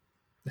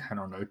 I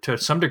don't know, to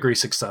some degree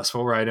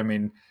successful, right? I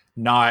mean,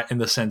 not in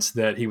the sense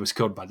that he was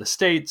killed by the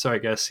state, so I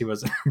guess he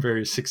wasn't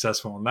very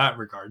successful in that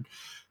regard.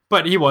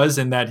 But he was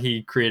in that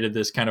he created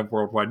this kind of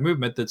worldwide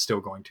movement that's still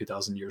going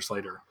 2,000 years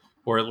later,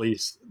 or at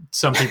least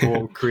some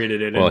people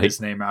created it in Well, his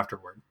name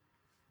afterward.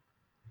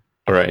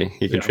 all right,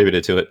 he Yeah.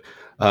 contributed to it.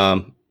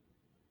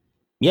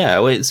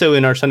 Yeah, so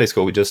in our Sunday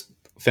school, we just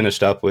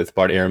finished up with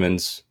Bart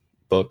Ehrman's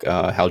book,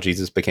 How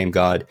Jesus Became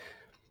God,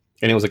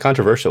 and it was a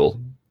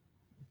controversial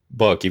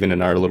book, even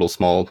in our little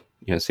small,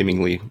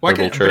 seemingly Well,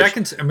 liberal but church.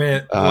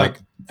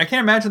 I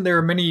can't imagine there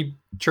are many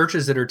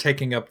churches that are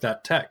taking up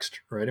that text,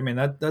 right? I mean,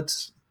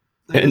 that's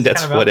And kind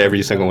that's of what out there.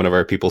 every single one of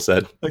our people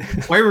said. Like,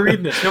 why are we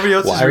reading this? Nobody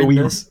else is Why are reading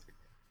we? this.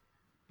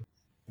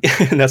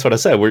 And that's what I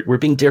said. We're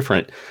being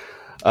different.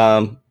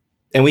 And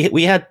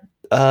we had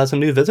some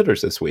new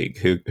visitors this week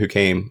who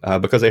came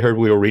because they heard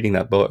we were reading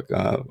that book.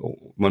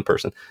 One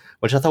person,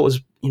 which I thought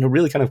was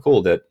really kind of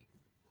cool that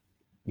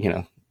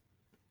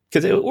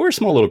because we're a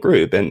small little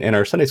group, and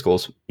our Sunday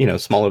school's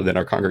smaller than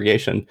our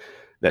congregation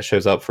that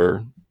shows up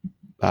for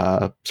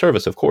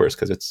service, of course,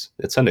 because it's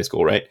Sunday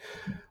school, right?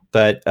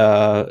 But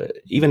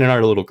even in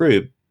our little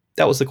group,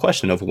 that was the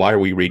question of why are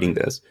we reading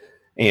this,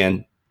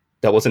 and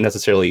that wasn't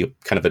necessarily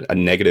kind of a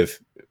negative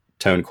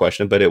tone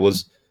question, but it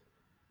was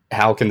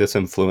how can this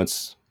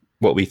influence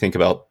what we think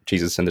about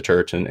Jesus and the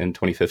church in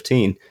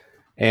 2015,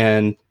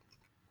 and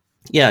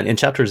yeah, in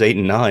chapters 8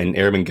 and 9,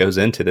 Ehrman goes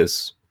into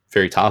this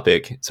very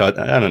topic. So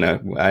I don't know.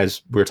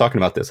 As we were talking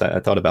about this, I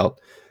thought about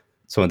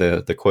some of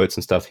the quotes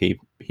and stuff he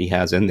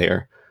has in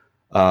there.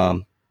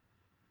 Um,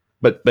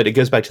 but it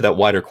goes back to that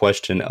wider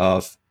question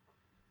of,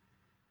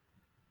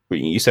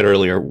 you said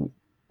earlier,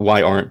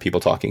 why aren't people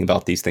talking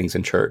about these things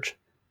in church?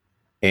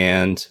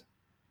 And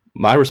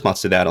my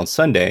response to that on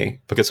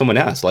Sunday, because someone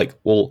asked, like,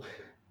 well,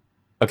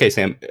 okay,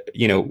 Sam,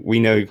 we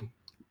know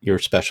you're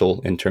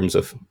special in terms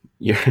of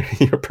your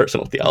your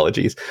personal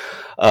theologies.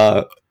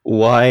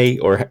 Why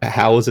or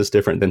how is this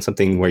different than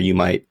something where you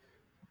might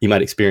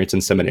experience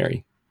in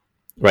seminary,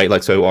 right?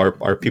 Like, so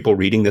are people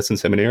reading this in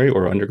seminary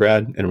or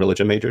undergrad and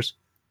religion majors?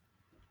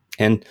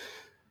 And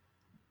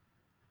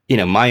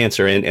my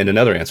answer and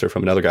another answer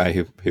from another guy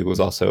who was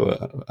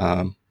also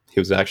he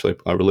was actually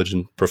a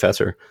religion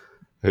professor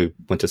who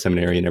went to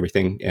seminary and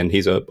everything, and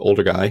he's an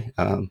older guy,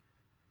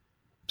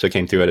 so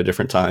came through at a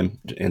different time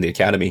in the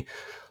academy.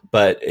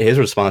 But his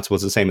response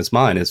was the same as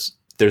mine: is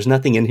there's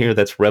nothing in here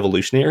that's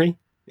revolutionary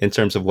in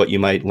terms of what you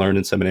might learn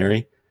in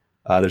seminary.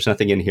 There's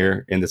nothing in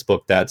here in this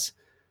book that's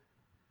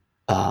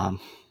um,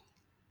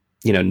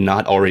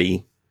 not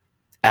already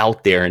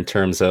out there in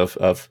terms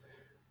of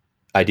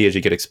ideas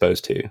you get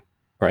exposed to,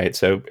 right?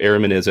 So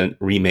Ehrman isn't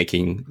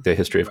remaking the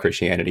history of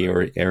Christianity,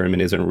 or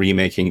Ehrman isn't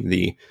remaking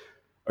the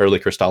early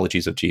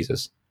Christologies of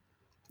Jesus.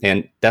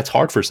 And that's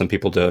hard for some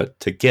people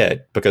to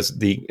get, because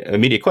the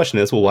immediate question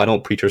is, well, why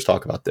don't preachers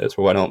talk about this?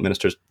 Or why don't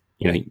ministers,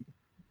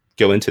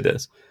 go into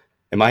this?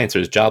 And my answer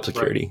is job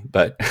security. Right.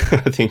 But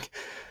I think,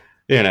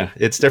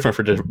 it's different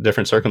for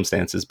different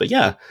circumstances. But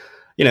yeah,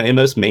 in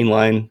most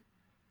mainline,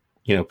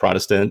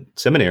 Protestant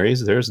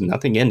seminaries, there's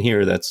nothing in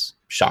here that's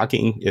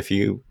shocking if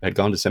you had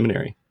gone to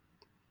seminary,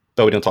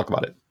 but we don't talk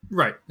about it.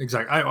 Right.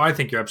 Exactly. I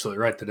think you're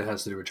absolutely right that it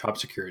has to do with job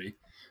security,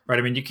 right?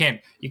 I mean, you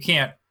can't,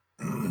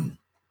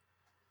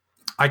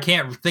 I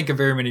can't think of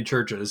very many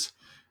churches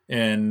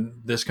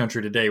in this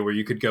country today where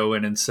you could go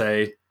in and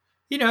say,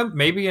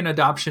 maybe an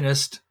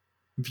adoptionist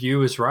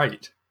view is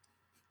right.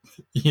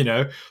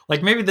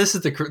 Like maybe this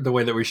is the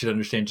way that we should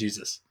understand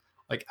Jesus.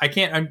 Like I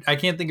can't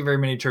think of very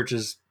many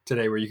churches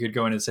today where you could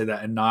go in and say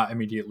that and not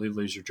immediately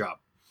lose your job.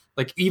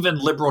 Like even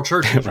liberal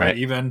churches, right?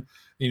 Even,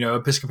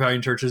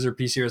 Episcopalian churches or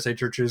PCUSA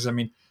churches. I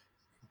mean,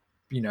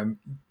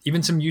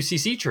 even some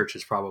UCC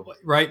churches probably,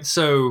 right?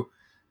 So,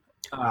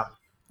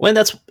 well,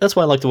 that's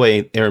why I like the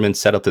way Ehrman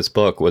set up this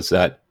book, was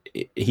that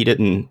he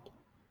didn't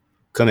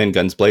come in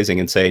guns blazing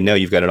and say, no,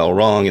 you've got it all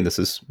wrong, and this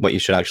is what you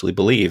should actually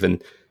believe.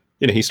 And,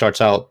 he starts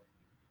out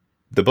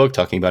the book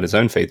talking about his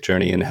own faith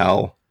journey and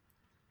how,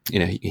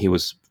 he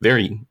was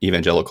very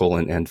evangelical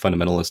and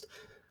fundamentalist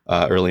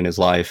early in his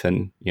life,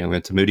 and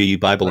went to Moody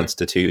Bible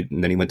Institute,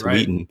 and then he went to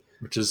Wheaton,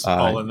 which is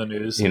all in the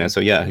news.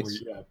 So yeah,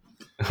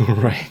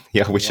 right,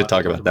 yeah, we should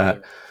talk about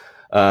that.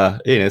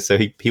 So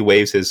he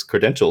waives his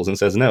credentials and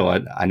says, no,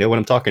 I know what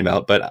I'm talking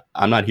about, but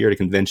I'm not here to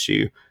convince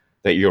you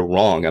that you're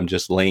wrong. I'm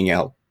just laying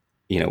out,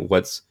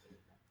 what's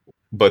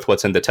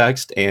in the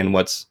text and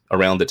what's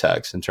around the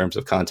text in terms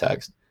of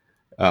context,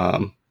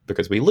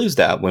 because we lose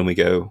that when we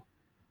go.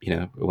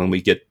 When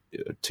we get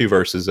 2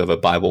 verses of a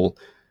Bible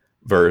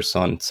verse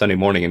on Sunday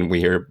morning and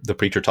we hear the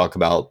preacher talk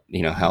about,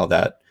 how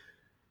that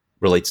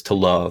relates to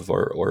love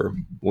or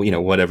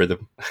whatever the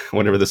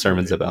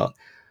sermon's about.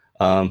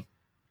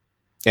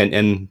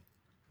 And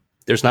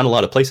there's not a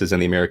lot of places in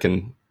the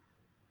American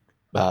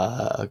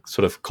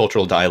sort of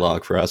cultural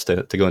dialogue for us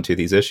to go into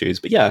these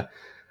issues. But yeah,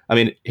 I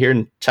mean, here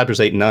in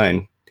chapters 8 and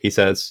 9, he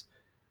starts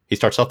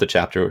off the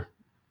chapter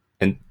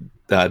and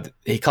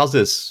he calls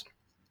this,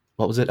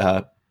 what was it?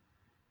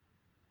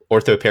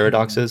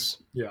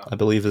 Orthoparadoxes, I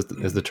believe is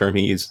the term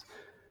he used.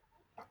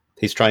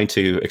 He's trying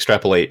to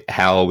extrapolate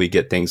how we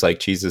get things like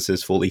Jesus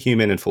is fully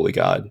human and fully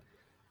God,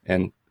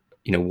 and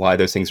why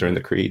those things are in the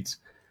creeds.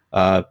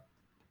 And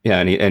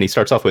he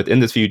starts off with, in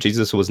this view,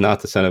 Jesus was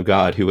not the Son of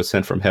God who was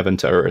sent from heaven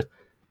to earth.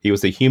 He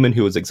was the human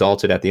who was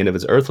exalted at the end of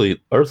his earthly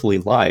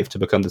life to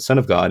become the Son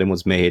of God, and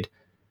was made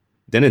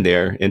then and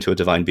there into a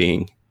divine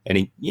being. And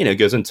he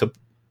goes into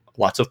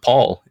lots of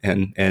Paul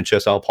and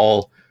shows how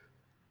Paul,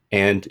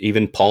 and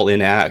even Paul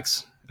in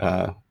Acts,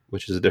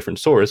 which is a different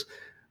source,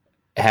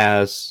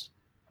 has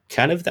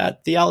kind of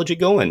that theology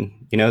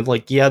going.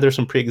 There's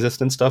some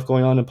pre-existent stuff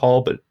going on in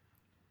Paul, but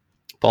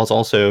Paul's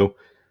also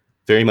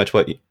very much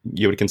what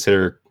you would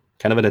consider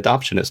kind of an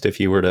adoptionist if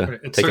you were to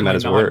take him at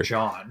his word.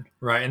 John,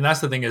 right? And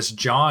that's the thing, is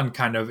John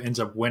kind of ends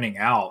up winning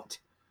out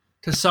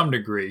to some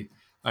degree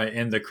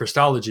in the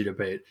Christology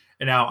debate.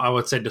 And now I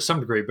would say to some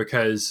degree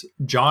because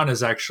John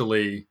is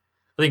actually,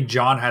 I think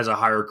John has a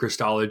higher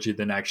Christology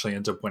than actually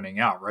ends up winning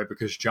out, right?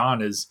 Because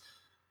John is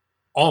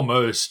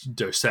almost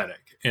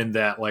docetic in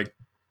that, like,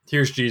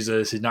 here's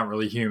Jesus, he's not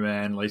really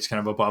human, like, he's kind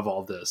of above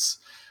all this.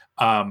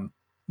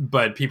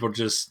 But people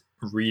just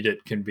read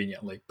it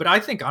conveniently. But I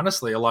think,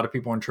 honestly, a lot of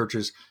people in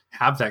churches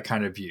have that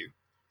kind of view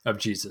of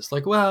Jesus.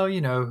 Like, well, he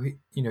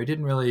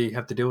didn't really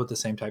have to deal with the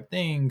same type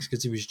things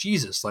because he was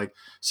Jesus. Like,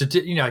 so,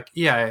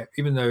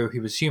 even though he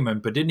was human,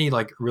 but didn't he,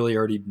 like, really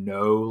already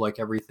know, like,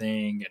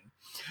 everything? And,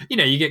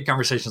 you get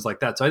conversations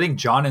like that. So I think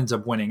John ends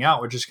up winning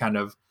out, which is kind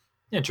of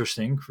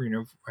interesting for,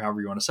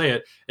 however you want to say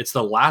it. It's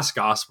the last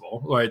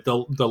gospel, right?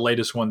 The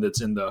latest one that's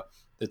in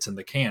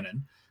the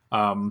canon.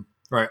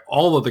 Right.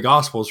 All of the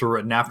gospels were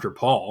written after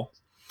Paul.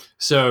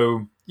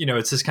 So,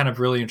 it's this kind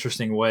of really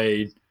interesting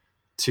way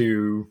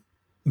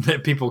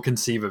that people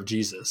conceive of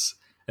Jesus.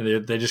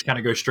 And they just kind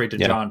of go straight to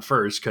John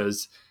first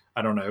because,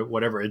 I don't know,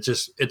 whatever.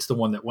 It's the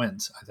one that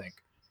wins, I think.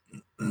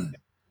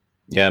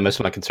 Yeah, most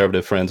of my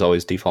conservative friends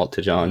always default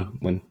to John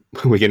when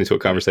we get into a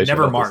conversation.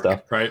 Never about Mark, this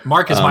stuff. Right?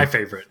 Mark is my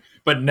favorite,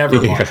 but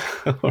never Mark.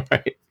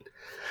 Right.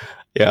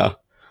 Yeah.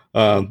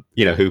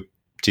 Who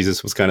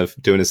Jesus was kind of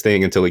doing his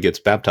thing until he gets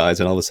baptized,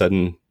 and all of a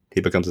sudden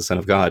he becomes the Son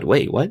of God.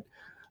 Wait, what?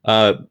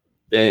 And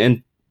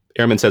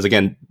Ehrman says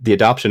again, the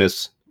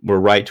adoptionists were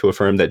right to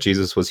affirm that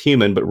Jesus was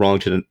human, but wrong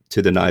to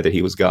deny that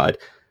he was God.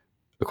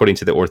 according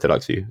to the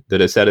Orthodox view. The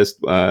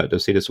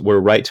Docetists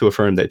were right to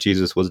affirm that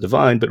Jesus was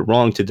divine, but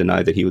wrong to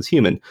deny that he was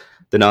human.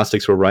 The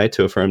Gnostics were right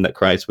to affirm that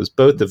Christ was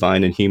both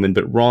divine and human,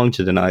 but wrong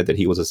to deny that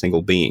he was a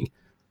single being.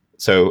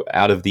 So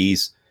out of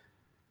these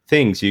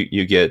things,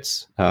 you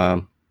get,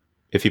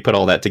 if you put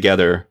all that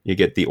together, you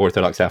get the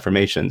Orthodox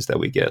affirmations that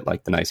we get,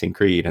 like the Nicene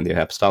Creed and the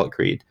Apostolic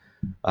Creed.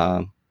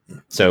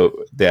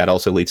 So that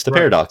also leads to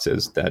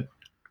paradoxes, that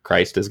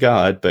Christ is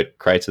God, but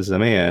Christ is a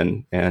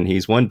man, and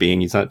he's one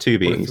being. He's not two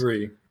beings. Or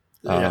three.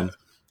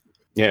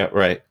 Yeah,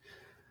 right.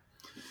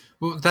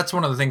 Well, that's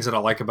one of the things that I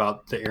like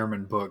about the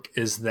Ehrman book,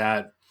 is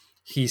that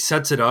he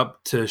sets it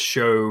up to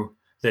show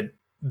that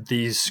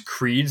these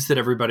creeds that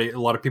a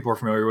lot of people are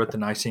familiar with, the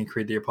Nicene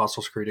Creed, the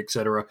Apostles' Creed,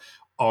 etc.,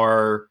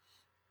 are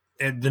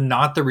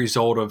not the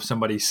result of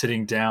somebody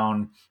sitting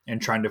down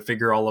and trying to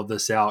figure all of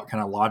this out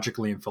kind of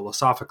logically and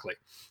philosophically,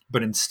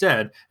 but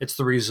instead it's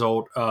the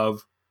result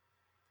of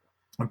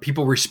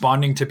people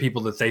responding to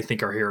people that they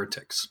think are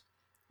heretics,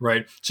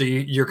 right? So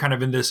you're kind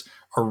of in this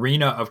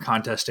arena of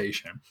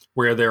contestation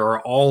where there are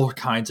all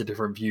kinds of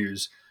different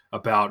views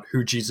about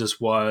who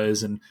Jesus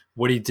was and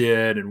what he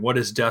did and what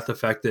his death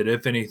affected,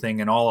 if anything,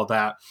 and all of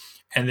that.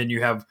 And then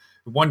you have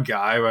one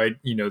guy, right?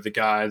 The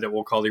guy that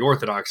we'll call the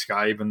Orthodox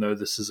guy, even though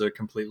this is a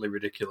completely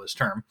ridiculous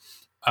term.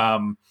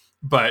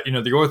 But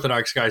the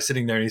Orthodox guy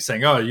sitting there and he's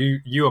saying, "Oh,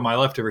 you on my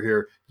left over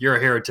here, you're a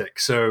heretic.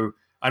 So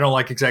I don't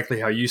like exactly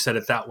how you said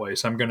it that way,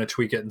 so I'm going to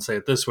tweak it and say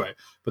it this way."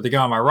 But the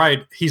guy on my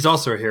right, he's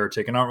also a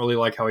heretic, and I don't really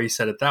like how he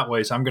said it that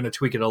way, so I'm going to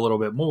tweak it a little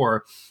bit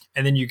more.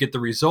 And then you get the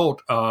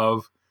result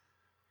of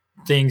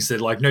things that,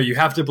 like, no, you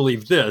have to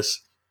believe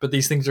this, but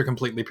these things are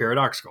completely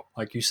paradoxical,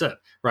 like you said,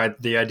 right?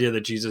 The idea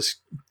that Jesus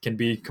can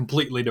be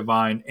completely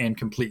divine and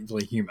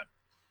completely human.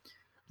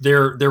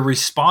 Their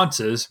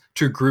responses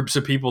to groups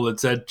of people that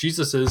said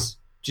Jesus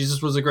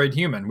was a great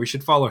human, we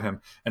should follow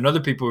him, and other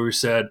people who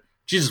said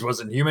Jesus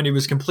wasn't human, he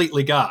was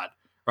completely God,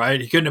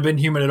 right? He couldn't have been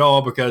human at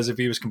all, because if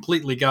he was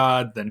completely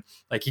God, then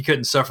like he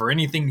couldn't suffer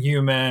anything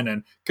human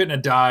and couldn't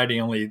have died. It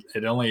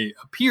only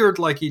appeared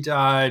like he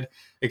died,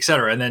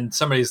 etc. And then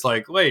somebody's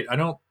like, wait, I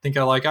don't think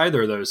I like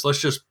either of those. Let's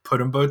just put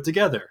them both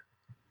together.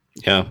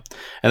 Yeah,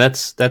 and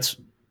that's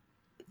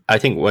I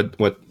think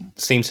what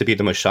seems to be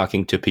the most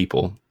shocking to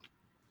people,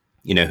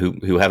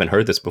 who haven't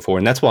heard this before,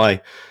 and that's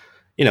why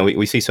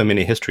we see so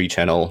many History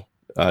Channel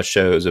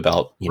shows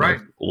about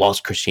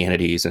lost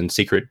Christianities and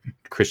secret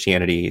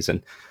Christianities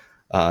and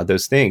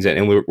those things,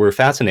 and we're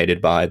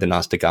fascinated by the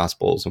Gnostic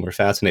Gospels, and we're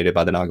fascinated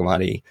by the Nag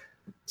Hammadi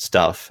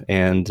stuff,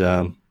 and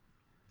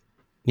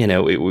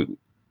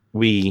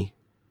we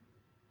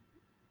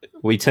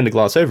tend to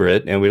gloss over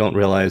it, and we don't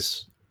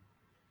realize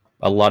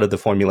a lot of the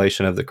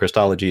formulation of the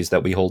Christologies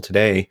that we hold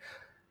today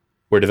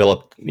were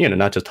developed,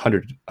 not just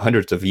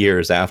hundreds of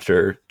years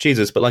after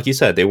Jesus, but like you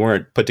said, they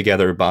weren't put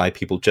together by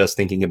people just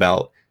thinking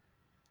about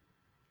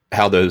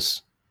how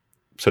those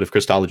sort of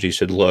Christologies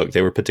should look.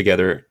 They were put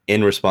together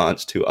in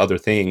response to other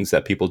things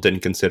that people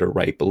didn't consider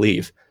right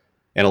belief.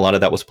 And a lot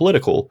of that was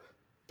political,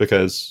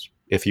 because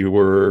if you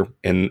were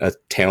in a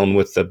town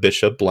with a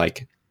bishop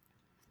like,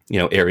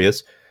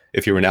 Arius,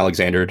 if you were in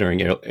Alexander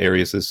during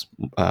Arius's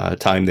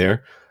time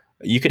there,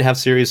 you could have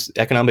serious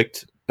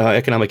economic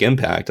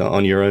impact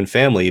on your own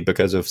family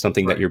because of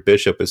something that your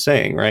bishop is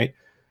saying, right?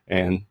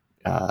 And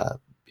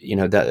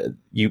that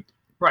you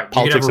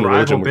politics and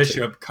religion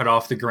bishop cut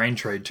off the grain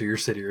trade to your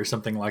city or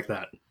something like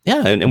that.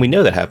 Yeah, and we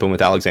know that happened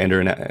with Alexander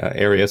and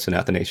Arius and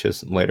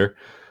Athanasius later.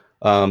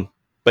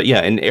 But yeah,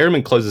 and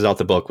Ehrman closes out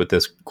the book with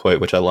this quote,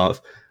 which I love: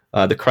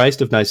 "The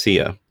Christ of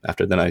Nicaea,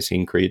 after the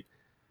Nicene Creed,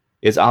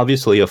 is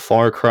obviously a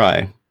far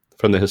cry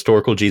from the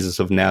historical Jesus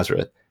of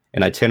Nazareth,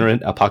 an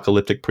itinerant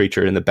apocalyptic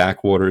preacher in the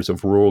backwaters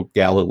of rural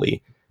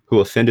Galilee who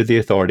offended the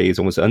authorities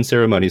and was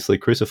unceremoniously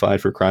crucified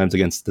for crimes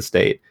against the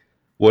state.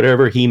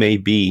 Whatever he may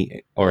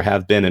be or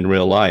have been in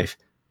real life,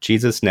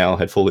 Jesus now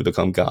had fully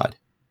become God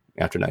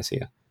after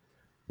Nicaea,"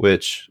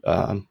 which,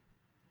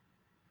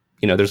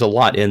 there's a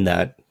lot in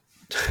that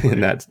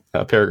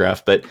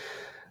paragraph, but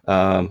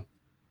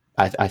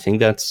I think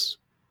that's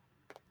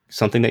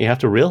something that you have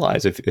to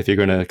realize if you're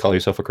going to call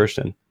yourself a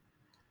Christian,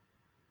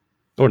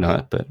 or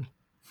not, but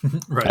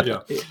right.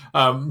 Yeah.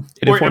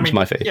 It informs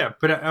my faith. Yeah.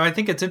 But I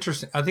think it's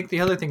interesting. I think the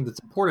other thing that's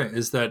important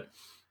is that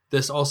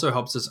this also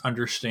helps us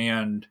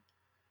understand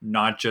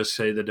not just,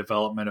 say, the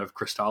development of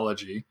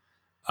Christology,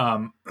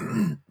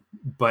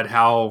 but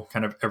how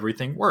kind of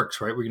everything works,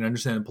 right? We can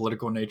understand the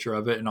political nature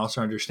of it, and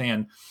also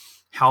understand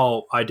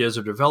how ideas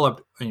are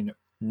developed,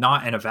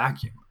 not in a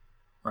vacuum,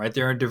 right?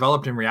 They're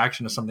developed in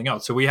reaction to something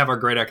else. So we have our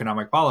great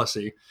economic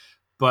policy,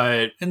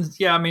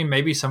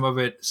 maybe some of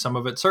it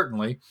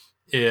certainly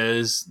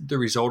is the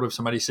result of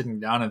somebody sitting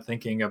down and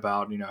thinking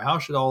about, how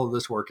should all of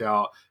this work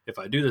out if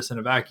I do this in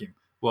a vacuum?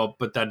 Well,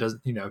 but that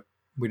doesn't,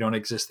 we don't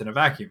exist in a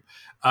vacuum.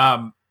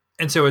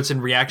 And so it's in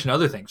reaction to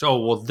other things.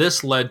 Oh, well,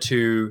 this led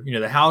to,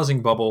 the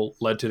housing bubble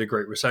led to the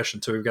Great Recession,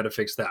 so we've got to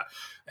fix that.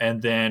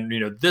 And then,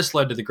 this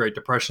led to the Great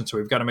Depression, so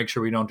we've got to make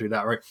sure we don't do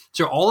that, right?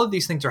 So all of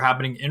these things are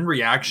happening in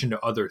reaction to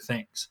other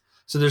things.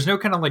 So there's no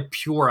kind of like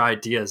pure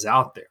ideas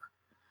out there.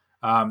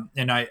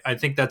 And I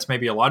think that's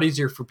maybe a lot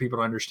easier for people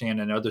to understand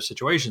in other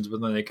situations.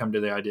 But when they come to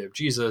the idea of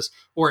Jesus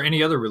or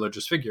any other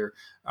religious figure,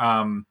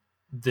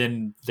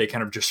 then they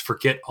kind of just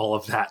forget all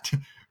of that,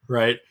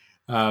 right?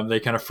 They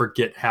kind of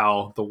forget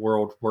how the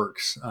world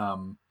works.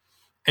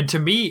 And to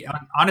me,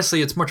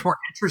 honestly, it's much more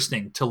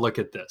interesting to look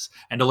at this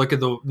and to look at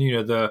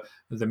the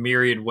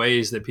myriad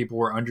ways that people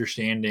were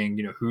understanding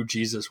who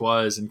Jesus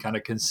was and kind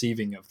of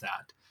conceiving of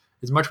that.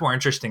 It's much more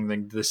interesting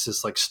than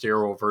this like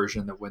sterile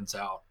version that wins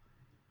out.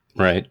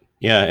 Right.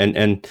 Yeah.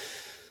 And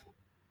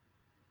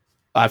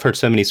I've heard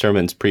so many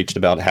sermons preached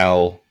about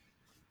how,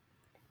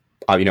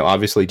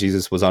 obviously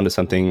Jesus was onto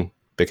something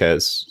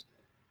because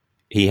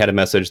he had a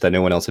message that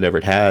no one else had ever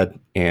had.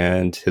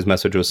 And his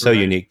message was so Right.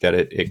 unique that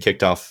it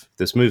kicked off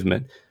this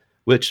movement,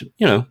 which,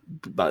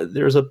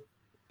 there's a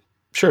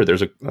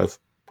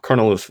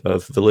kernel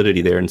of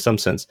validity there in some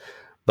sense.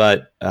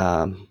 But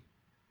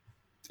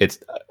it's,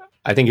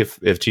 I think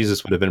if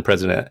Jesus would have been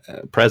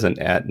present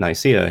at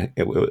Nicaea,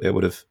 it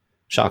would have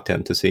shocked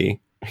him to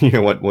see,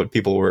 what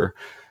people were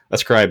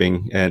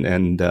ascribing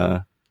and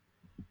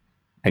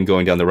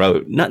going down the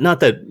road. Not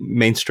that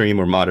mainstream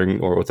or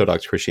modern or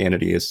Orthodox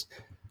Christianity is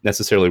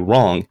necessarily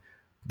wrong,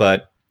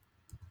 but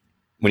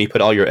when you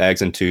put all your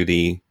eggs into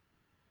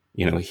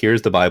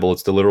here's the Bible,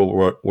 it's the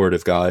literal word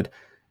of God,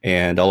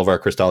 and all of our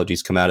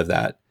Christologies come out of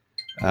that.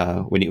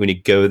 When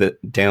you go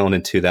down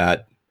into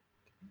that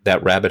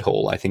rabbit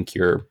hole, I think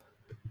you're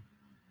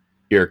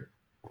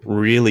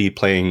really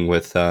playing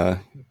with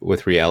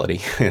reality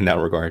in that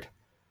regard.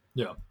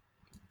 Yeah.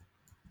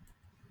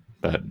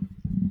 But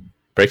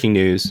breaking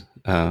news: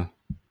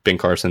 Ben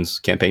Carson's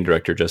campaign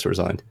director just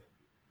resigned.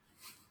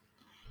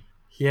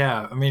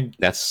 Yeah. I mean,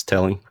 That's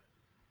telling.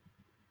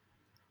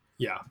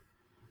 yeah.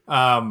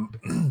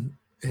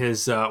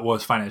 His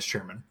was finance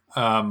chairman.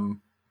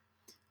 But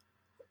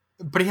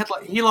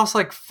he lost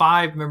like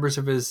 5 members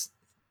of his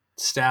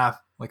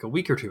staff like a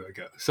week or two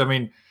ago. So I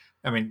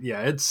mean,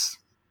 yeah,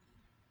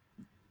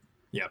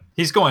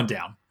 he's going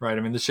down, right?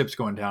 I mean, the ship's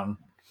going down.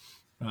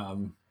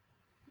 Um,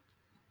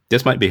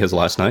 This might be his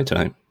last night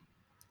tonight.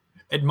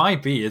 it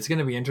might be. It's going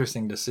to be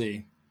interesting to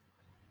see.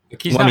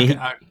 Like he's Well, I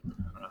not. mean,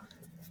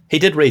 he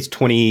did raise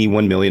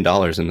 $21 million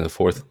in the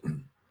fourth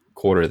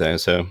quarter, though,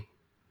 so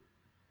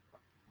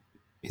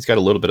he's got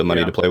a little bit of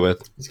money Yeah, to play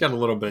with. he's got a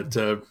little bit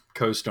to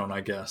coast on,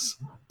 I guess.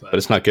 But But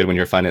it's not good when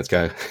your finance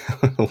guy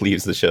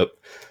leaves the ship.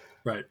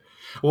 right.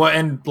 Well,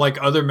 and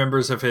like other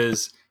members of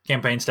his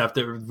campaign staff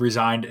that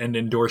resigned and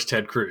endorsed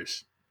Ted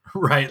Cruz,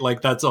 right?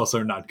 Like that's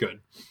also not good.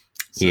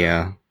 So,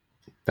 Yeah,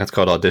 that's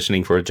called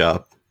auditioning for a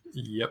job.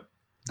 yep,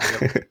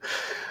 yep.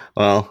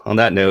 Well, on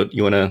that note,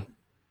 you want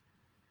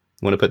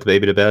to put the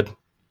baby to bed?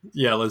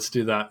 Yeah, let's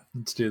do that.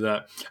 Let's do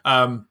that.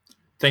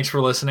 Thanks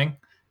for listening.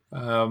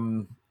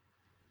 Um,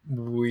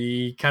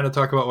 we kind of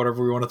talk about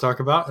whatever we want to talk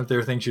about. If there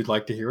are things you'd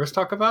like to hear us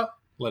talk about,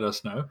 let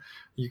us know.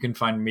 You can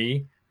find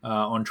me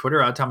on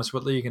Twitter at Thomas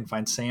Whitley. You can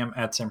find Sam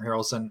at Sam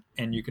Harrelson,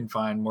 and you can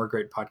find more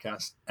great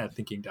podcasts at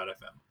thinking.fm.